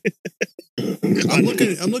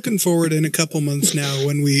 I'm looking forward in a couple months now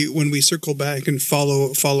when we circle back and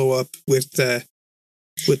follow up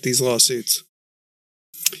with these lawsuits,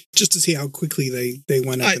 just to see how quickly they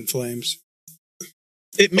went up in flames.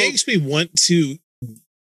 It makes me want to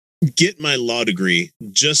get my law degree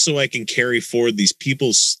just so I can carry forward these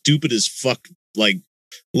people's stupid as fuck like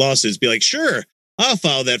lawsuits. Be like, sure, I'll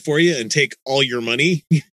file that for you and take all your money.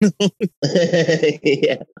 Yeah.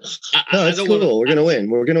 No, it's cool. We're gonna win.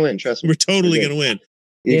 We're gonna win. Trust me. We're totally gonna win.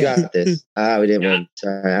 You got this. We didn't win.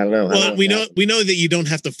 Sorry, I don't know. Well, we know that you don't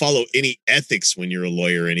have to follow any ethics when you're a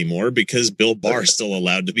lawyer anymore because Bill Barr's still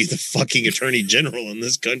allowed to be the fucking attorney general in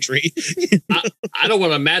this country. I don't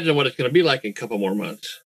want to imagine what it's going to be like in a couple more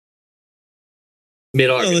months.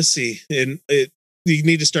 Mid-August. Well, let's see. You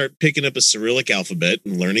need to start picking up a Cyrillic alphabet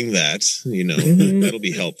and learning that. That'll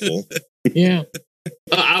be helpful. Yeah.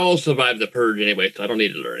 I will survive the purge anyway, so I don't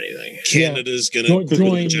need to learn anything. Canada's going to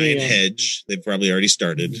join giant hedge. They've probably already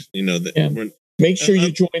started. Make sure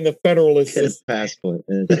you join the Federalist passport.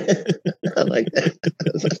 I like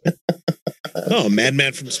that. Oh,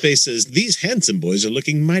 Madman from Space says, these handsome boys are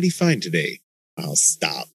looking mighty fine today. I'll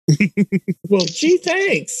stop. Well, gee,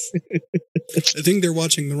 thanks. I think they're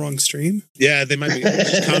watching the wrong stream. Yeah, they might be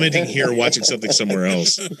commenting here, watching something somewhere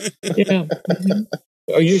else. Yeah.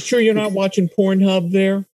 Are you sure you're not watching Pornhub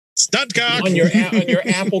there? Stuntcock on your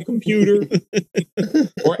Apple computer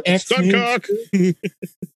or X. Stuntcock.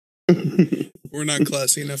 We're not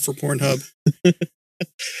classy enough for Pornhub.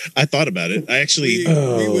 I thought about it. I actually.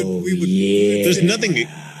 We would. Yeah. There's nothing.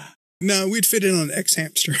 No, we'd fit in on X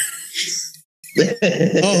Hamster.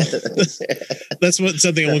 That's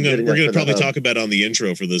something we're going to probably talk about on the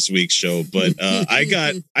intro for this week's show. But I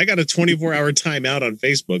got a 24-hour timeout on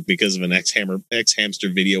Facebook because of an X Hamster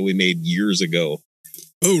video we made years ago.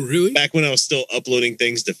 Oh, really? Back when I was still uploading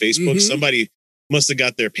things to Facebook, somebody must have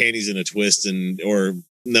got their panties in a twist or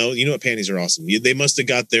No, you know what? Panties are awesome. They must have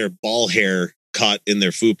got their ball hair caught in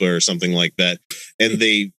their fupa or something like that, and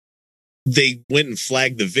they went and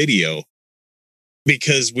flagged the video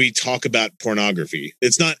because we talk about pornography.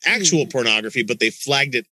 It's not actual pornography, but they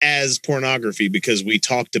flagged it as pornography because we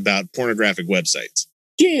talked about pornographic websites.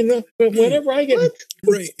 Yeah, but whenever I get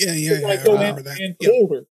right, yeah, I go out and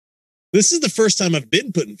older. This is the first time I've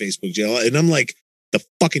been put in Facebook jail, and I'm like, the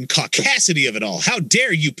fucking caucasity of it all. How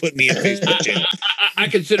dare you put me in Facebook jail? I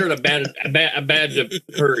consider it a badge of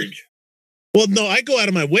courage. Well, no, I go out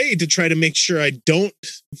of my way to try to make sure I don't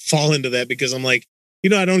fall into that because I'm like, you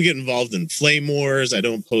know, I don't get involved in flame wars. I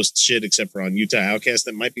don't post shit except for on Utah Outcast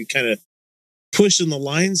that might be kind of pushing the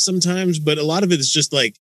lines sometimes. But a lot of it is just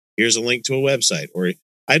like, here's a link to a website, or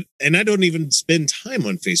I don't even spend time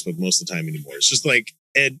on Facebook most of the time anymore. It's just like,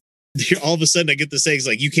 and all of a sudden I get the sayings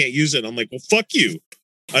like, you can't use it. I'm like, well, fuck you.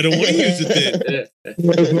 I don't want to use it then.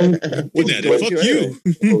 Fuck you.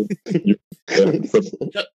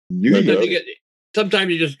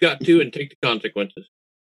 Sometimes you just got to and take the consequences.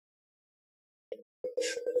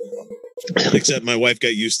 Except my wife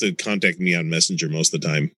got used to contacting me on Messenger most of the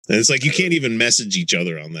time. And it's like, you can't even message each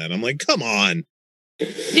other on that. I'm like, come on.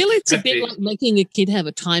 It's a bit like making a kid have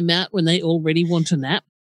a timeout when they already want a nap.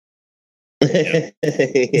 Yeah.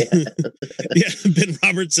 Ben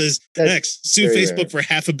Roberts says, next, sue Facebook for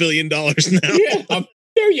 $500 million now. Yeah,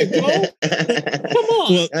 there you go. Come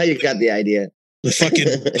on. Well, now you got the idea. The fucking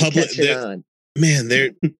public, man,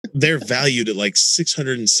 they're valued at like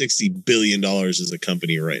 $660 billion as a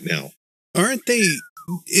company right now. Aren't they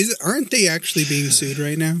actually being sued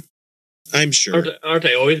right now? I'm sure. Aren't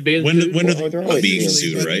they always being sued? When are they being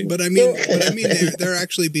sued, right? But I mean, they're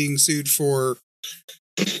actually being sued for.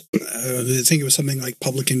 I think it was something like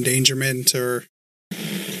public endangerment or.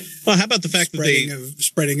 Well, how about the fact that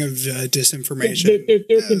spreading of disinformation?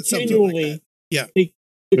 They're continually. Like yeah.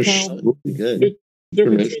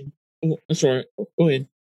 Sorry. Go ahead.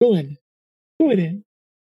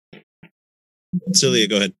 Celia,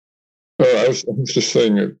 go ahead. I was just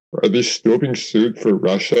saying, are they still being sued for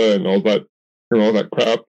Russia and all that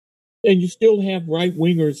crap? And you still have right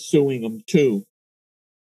wingers suing them too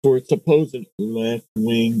for supposed left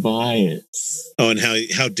wing bias. Oh, and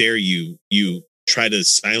how dare you try to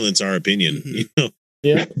silence our opinion? Mm-hmm. You know,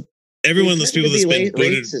 yeah. Every one of those people that's been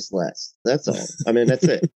voted less. That's all. I mean, that's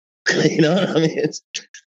it. You know what I mean?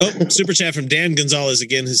 Super chat from Dan Gonzalez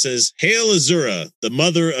again, who says, "Hail Azura, the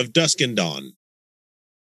mother of Dusk and Dawn."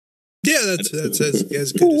 Yeah, that's as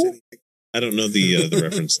good as anything. I don't know the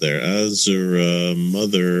reference there. Azura,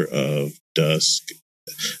 mother of Dusk,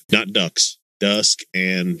 not Ducks, Dusk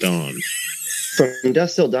and Dawn. From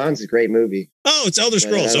Dusk Till Dawn's a great movie. Oh, it's Elder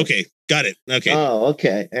Scrolls. Okay, got it. Okay. Oh,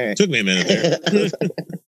 okay. All right. Took me a minute there.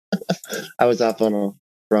 I was off on a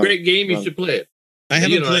wrong. Great game. You should play it. I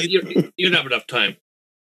haven't played. You don't have enough time.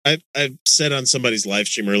 I've said on somebody's live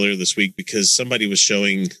stream earlier this week because somebody was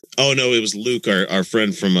showing. Oh no, it was Luke, our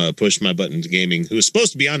friend from Push My Buttons Gaming, who was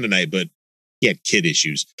supposed to be on tonight, but he had kid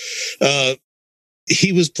issues.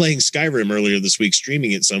 He was playing Skyrim earlier this week,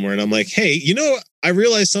 streaming it somewhere, and I'm like, hey, you know, I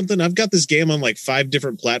realized something. I've got this game on like 5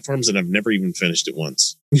 different platforms, and I've never even finished it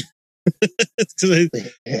once. Because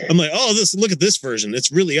I'm like, oh, look at this version.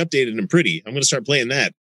 It's really updated and pretty. I'm going to start playing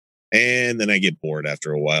that. And then I get bored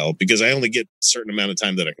after a while because I only get a certain amount of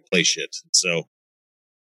time that I can play shit. So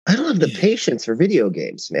I don't have the patience for video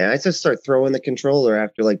games, man. I just start throwing the controller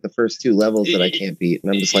after like the first 2 levels that I can't beat,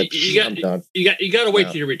 and I'm just like, I'm done. You got to wait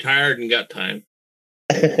till you're retired and got time.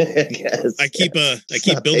 I keep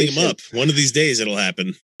building them up. One of these days it'll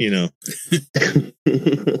happen. You know, got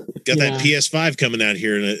that PS5 coming out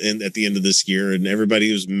here at the end of this year, and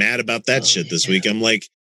everybody was mad about that shit this week. I'm like,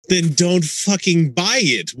 then don't fucking buy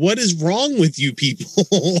it. What is wrong with you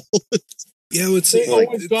people? Yeah, they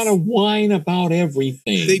always gotta whine about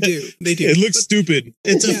everything. They do. It looks stupid.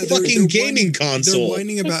 It's a fucking gaming console. They're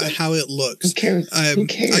whining about how it looks. Who cares? Who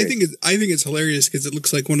cares? I think it's hilarious because it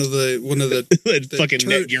looks like one of the the fucking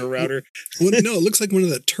Netgear router. No, it looks like one of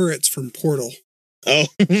the turrets from Portal. Oh,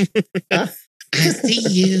 I see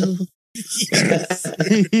you. Yes.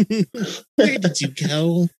 Where did you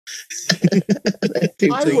go?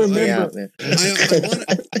 I remember.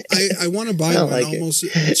 I want to buy one almost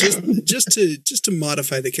just to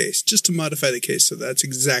modify the case. Just to modify the case, so that's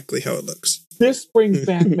exactly how it looks. This brings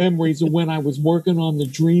back memories of when I was working on the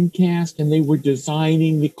Dreamcast and they were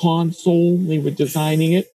designing the console. They were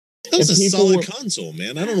designing it. That was a solid console,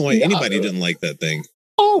 man. I don't know why anybody didn't like that thing.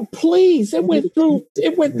 Oh, please! It went through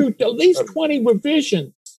at least 20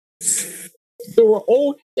 revisions. They were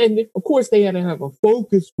all, and of course they had to have a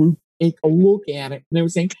focus group take a look at it, and they were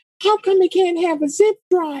saying, "How come they can't have a zip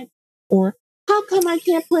drive?" Or how come I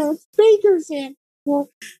can't put speakers in? Well,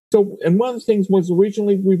 so, and one of the things was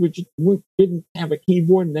originally we didn't have a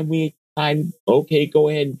keyboard, and then we decided, okay, go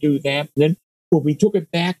ahead and do that. And then when we took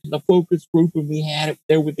it back to the focus group and we had it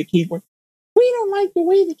there with the keyboard, we don't like the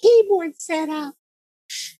way the keyboard's set up.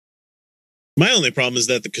 My only problem is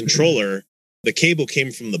that the controller, the cable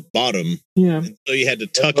came from the bottom. Yeah. And so you had to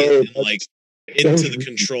tuck it in, like into the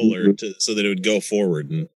controller so that it would go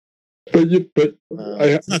forward. And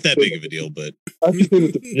it's not that big of a deal, but I have to say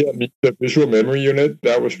that the visual memory unit,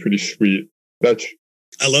 that was pretty sweet.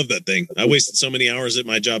 I love that thing. I wasted so many hours at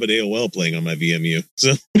my job at AOL playing on my VMU.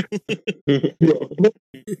 So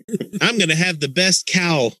I'm going to have the best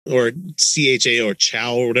cow or CHA or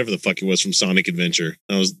chow or whatever the fuck it was from Sonic Adventure.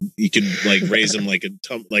 You could like raise them like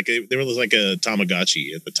they were like a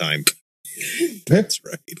Tamagotchi at the time. That's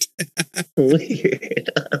right. Weird.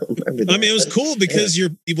 I mean, it was cool because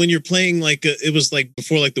when you're playing it was like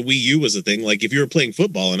before like the Wii U was a thing. Like if you were playing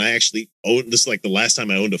football, and I actually owned this, like the last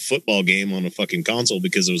time I owned a football game on a fucking console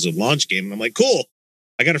because it was a launch game, and I'm like, cool.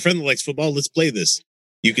 I got a friend that likes football. Let's play this.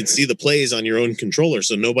 You could see the plays on your own controller,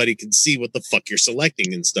 so nobody could see what the fuck you're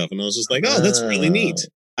selecting and stuff. And I was just like, oh, that's really neat.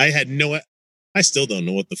 I still don't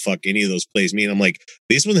know what the fuck any of those plays mean. I'm like,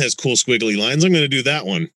 this one has cool squiggly lines. I'm going to do that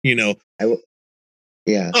one.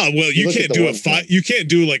 Yeah. Oh well, you can't do you can't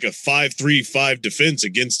do like a 5-3-5 defense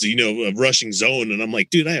against a rushing zone. And I'm like,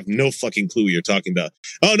 dude, I have no fucking clue what you're talking about.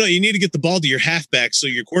 Oh no, you need to get the ball to your halfback so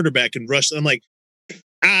your quarterback can rush. I'm like,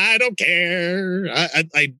 I don't care.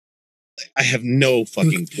 I have no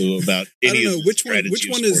fucking clue about any of which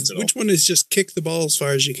one is just kick the ball as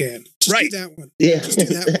far as you can. Just right. do that one. Yeah. Just do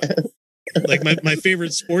that one. Like my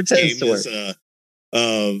favorite sports game is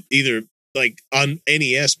either like on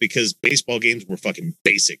NES, because baseball games were fucking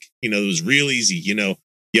basic. It was real easy.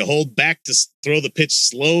 You hold back to throw the pitch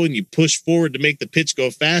slow and you push forward to make the pitch go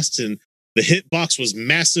fast. And the hitbox was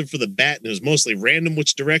massive for the bat, and it was mostly random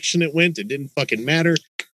which direction it went. It didn't fucking matter.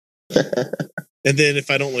 And then if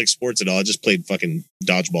I don't like sports at all, I just played fucking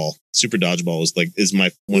dodgeball. Super Dodgeball is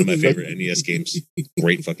one of my favorite NES games.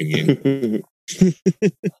 Great fucking game.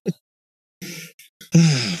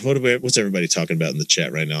 What's everybody talking about in the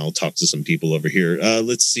chat right now? I'll talk to some people over here.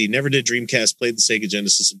 Let's see. Never did Dreamcast. Played the Sega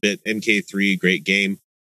Genesis a bit. MK3, great game.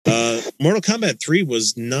 Mortal Kombat 3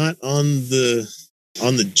 was not on the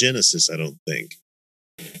Genesis, I don't think.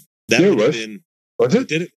 That would have been. Was it?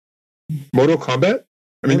 Did it? Mortal Kombat?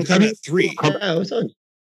 Mortal Kombat 3. Yeah, it was on.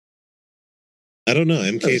 I don't know.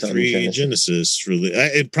 MK3 Genesis. Really,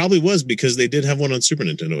 it probably was, because they did have one on Super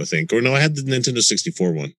Nintendo, I think. Or no, I had the Nintendo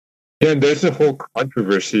 64 one. Yeah, and there's a whole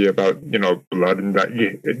controversy about blood in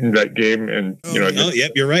that game, and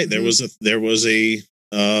yep, you're right. There was a it was a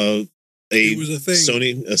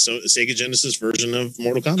thing. Sega Genesis version of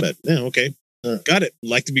Mortal Kombat. Yeah, okay, got it.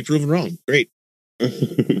 Like to be proven wrong. Great.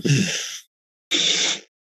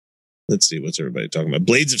 Let's see, what's everybody talking about?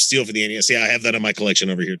 Blades of Steel for the NES. Yeah, I have that in my collection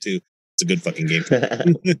over here too. It's a good fucking game.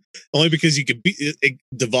 Only because you could it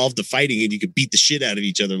devolved to fighting, and you could beat the shit out of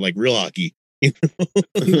each other like real hockey.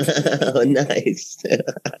 Oh, nice.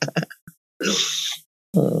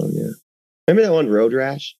 Oh yeah. Remember that one, Road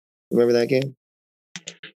Rash? Remember that game?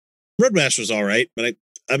 Road Rash was all right, but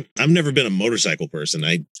I've never been a motorcycle person.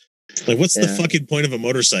 What's the fucking point of a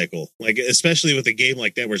motorcycle? Like, especially with a game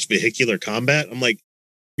like that where it's vehicular combat. I'm like,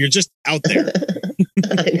 you're just out there.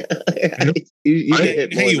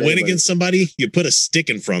 You win against somebody, you put a stick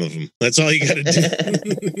in front of them. That's all you got to do.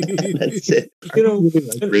 That's it.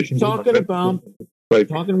 Talking about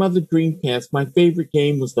the Dreamcast, my favorite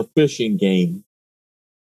game was the fishing game.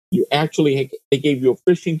 They gave you a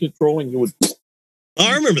fishing control, and you would. Oh,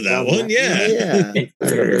 I remember that one. Yeah.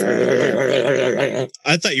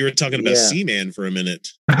 I thought you were talking about Seaman for a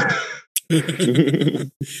minute.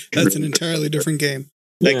 That's an entirely different game.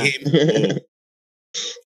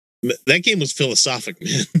 That game was philosophic,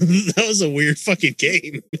 man. That was a weird fucking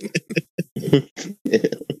game.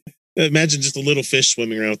 Imagine just a little fish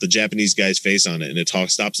swimming around with the Japanese guy's face on it, and it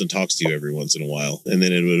stops and talks to you every once in a while, and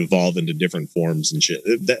then it would evolve into different forms and shit.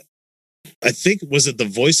 I think was it the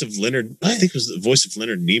voice of Leonard? I think it was the voice of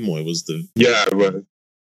Leonard Nimoy. Was the it was.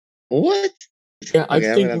 What? Yeah, I'm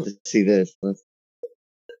gonna have to see this. I'm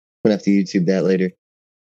gonna have to YouTube that later.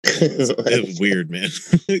 It was weird, man.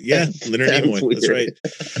 Yeah, Leonard Nimoy. Weird. That's right.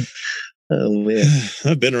 Oh man,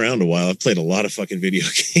 I've been around a while. I've played a lot of fucking video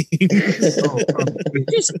games.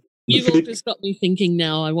 You've all just got me thinking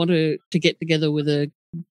now. I want to get together with a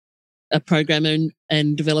programmer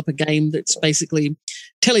and develop a game that's basically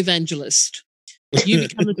televangelist. You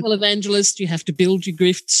become a televangelist. You have to build your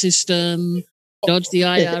grift system, dodge the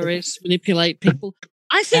IRS, manipulate people.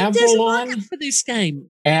 I think there's a market for this game.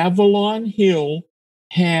 Avalon Hill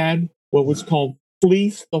had what was called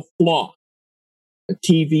Fleece the Flock, a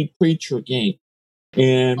TV preacher game.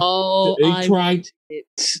 And they tried it.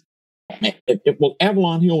 Well,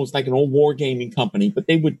 Avalon Hill was like an old wargaming company, but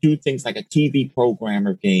they would do things like a TV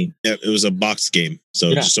programmer game. Yeah, it was a box game.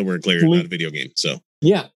 So just so we're clear, not a video game. So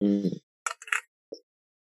yeah. TV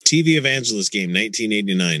Evangelist game,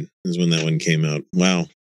 1989 is when that one came out. Wow.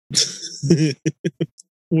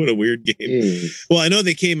 What a weird game. Well, I know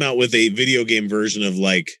they came out with a video game version of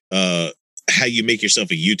like how you make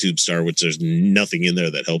yourself a YouTube star, which there's nothing in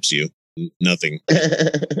there that helps you. Nothing.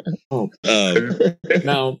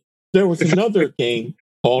 Now, there was another game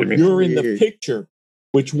called You're in the Picture,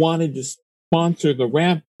 which wanted to sponsor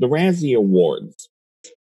the Razzie Awards.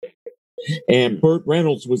 And Burt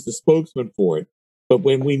Reynolds was the spokesman for it. But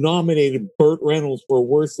when we nominated Burt Reynolds for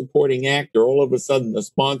Worst Supporting Actor, all of a sudden the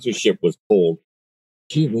sponsorship was pulled.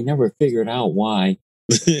 Gee, we never figured out why.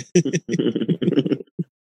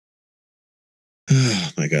 Oh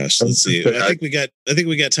my gosh! Let's see. I think we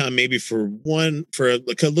got time maybe for a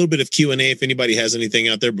little bit of Q&A. If anybody has anything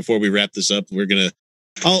out there before we wrap this up,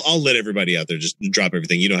 I'll let everybody out there just drop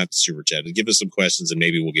everything. You don't have to super chat. Give us some questions and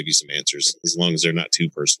maybe we'll give you some answers as long as they're not too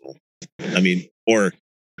personal. I mean, or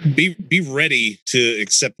be ready to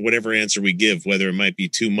accept whatever answer we give, whether it might be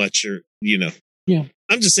too much or Yeah.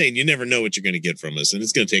 I'm just saying, you never know what you're going to get from us, and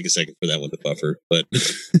it's going to take a second for that one to buffer. But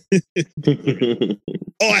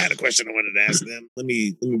I had a question I wanted to ask them. Let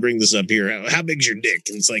me bring this up here. How big's your dick?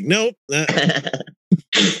 And it's like, nope. Are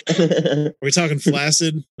we talking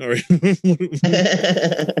flaccid or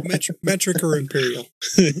metric or imperial?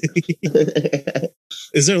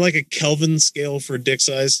 Is there like a Kelvin scale for dick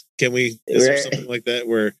size? Is there something like that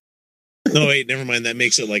where? No, wait, never mind. That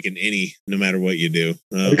makes it like an any, no matter what you do.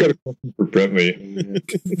 I got a question for Brentley.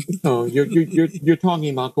 Oh, you're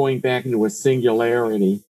talking about going back into a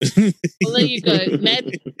singularity. Well, there you go.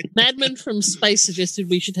 Madman from Space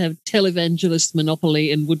suggested we should have Televangelist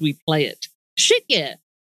Monopoly, and would we play it? Shit, yeah.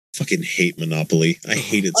 Fucking hate Monopoly. I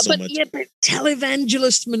hate it so much. Yeah, but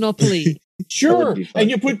Televangelist Monopoly. Sure,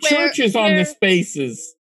 and you put churches on the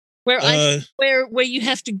spaces. Where you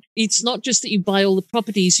have to, it's not just that you buy all the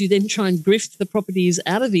properties, you then try and grift the properties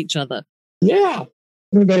out of each other. Yeah.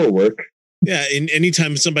 That'll work. Yeah, and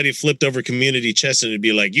anytime somebody flipped over Community Chest and it'd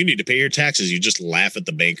be like, you need to pay your taxes, you just laugh at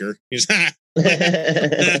the banker. You just, I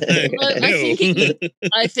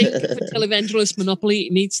think for Televangelist Monopoly,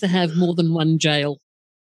 it needs to have more than one jail.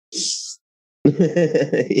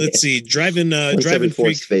 Let's see. Driving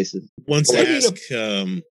Freak spaces. Wants to ask,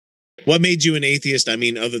 what made you an atheist? I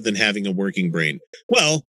mean, other than having a working brain.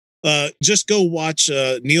 Well, just go watch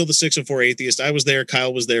Neil the 604 Atheist. I was there.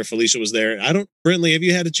 Kyle was there. Felicia was there. Brentley, have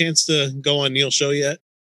you had a chance to go on Neil's show yet?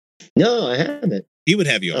 No, I haven't. He would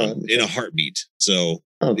have you on in a heartbeat. So,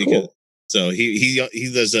 cool. So he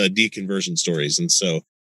does deconversion stories, and so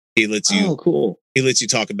he lets you. Oh, cool. He lets you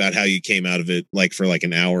talk about how you came out of it, like for like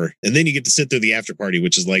an hour, and then you get to sit through the after party,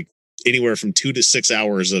 which is like anywhere from 2 to 6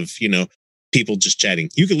 hours of people just chatting.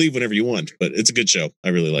 You can leave whenever you want, but it's a good show. I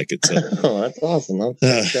really like it. So. Oh, that's awesome. Go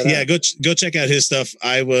check out his stuff.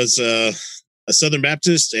 I was a Southern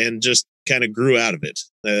Baptist and just kind of grew out of it.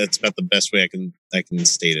 That's about the best way I can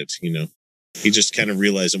state it. He just kind of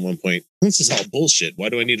realized at one point, this is all bullshit. Why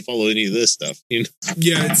do I need to follow any of this stuff? Yeah,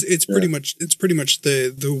 it's pretty much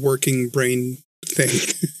the working brain thing.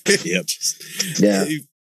 Yep. Yeah.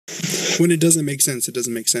 When it doesn't make sense, it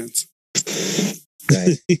doesn't make sense.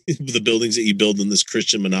 Right. The buildings that you build in this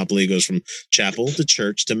Christian monopoly goes from chapel to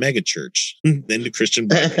church to mega church, then to Christian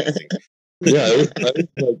broadcasting. Yeah,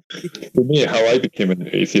 for me, how I became an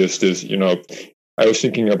atheist is, I was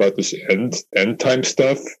thinking about this end time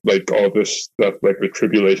stuff, like all this stuff, like the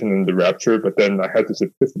tribulation and the rapture. But then I had this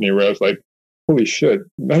epiphany where I was like, "Holy shit!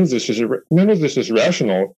 None of this is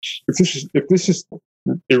rational. If this is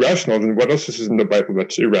irrational, then what else is in the Bible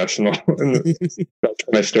that's irrational?" And that's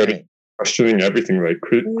when I started questioning everything, like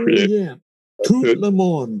create. Tout le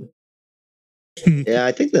monde. Yeah,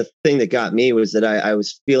 I think the thing that got me was that I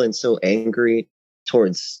was feeling so angry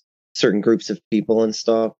towards certain groups of people and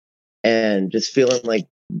stuff, and just feeling like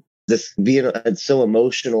this, being so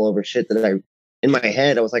emotional over shit that in my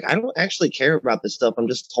head, I was like, I don't actually care about this stuff. I'm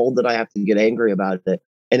just told that I have to get angry about it,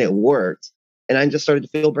 and it worked. And I just started to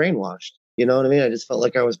feel brainwashed. You know what I mean? I just felt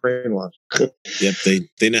like I was brainwashed. Yep,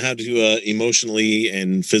 they know how to emotionally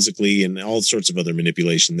and physically and all sorts of other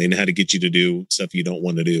manipulation. They know how to get you to do stuff you don't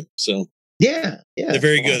want to do. So yeah, they're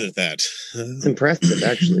very good at that. It's impressive,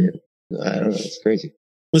 actually. I don't know, it's crazy.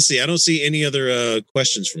 Let's see. I don't see any other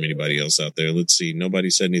questions from anybody else out there. Let's see. Nobody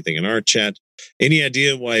said anything in our chat. Any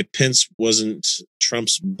idea why Pence wasn't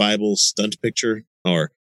Trump's Bible stunt picture,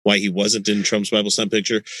 or why he wasn't in Trump's Bible stunt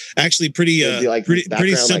picture. Actually, pretty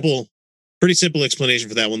simple. Pretty simple explanation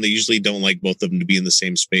for that one. They usually don't like both of them to be in the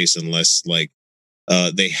same space unless like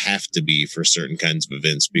they have to be for certain kinds of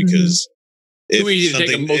events, because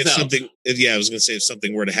if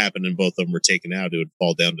something were to happen and both of them were taken out, it would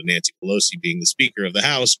fall down to Nancy Pelosi being the Speaker of the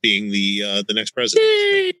House, being the next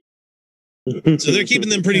president. So they're keeping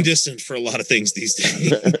them pretty distant for a lot of things these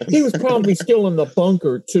days. He was probably still in the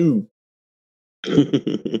bunker too.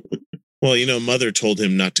 Well, Mother told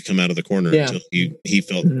him not to come out of the corner until he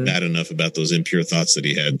felt bad enough about those impure thoughts that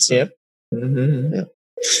he had. So. Yep.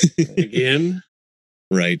 Mm-hmm. Again,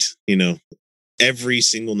 right? Every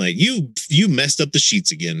single night, you messed up the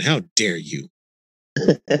sheets again. How dare you?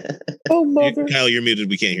 Oh, Mother! Kyle, you're muted.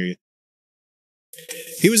 We can't hear you.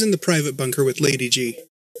 He was in the private bunker with Lady G.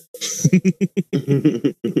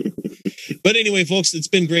 But anyway, folks, it's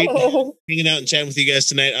been great hanging out and chatting with you guys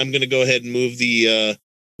tonight. I'm going to go ahead and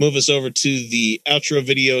move us over to the outro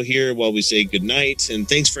video here while we say goodnight. And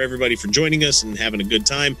thanks for everybody for joining us and having a good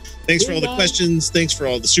time. Thanks for all the questions. Thanks for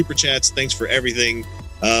all the super chats. Thanks for everything.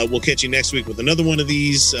 We'll catch you next week with another one of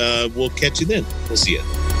these. We'll catch you then. We'll see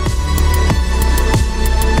you.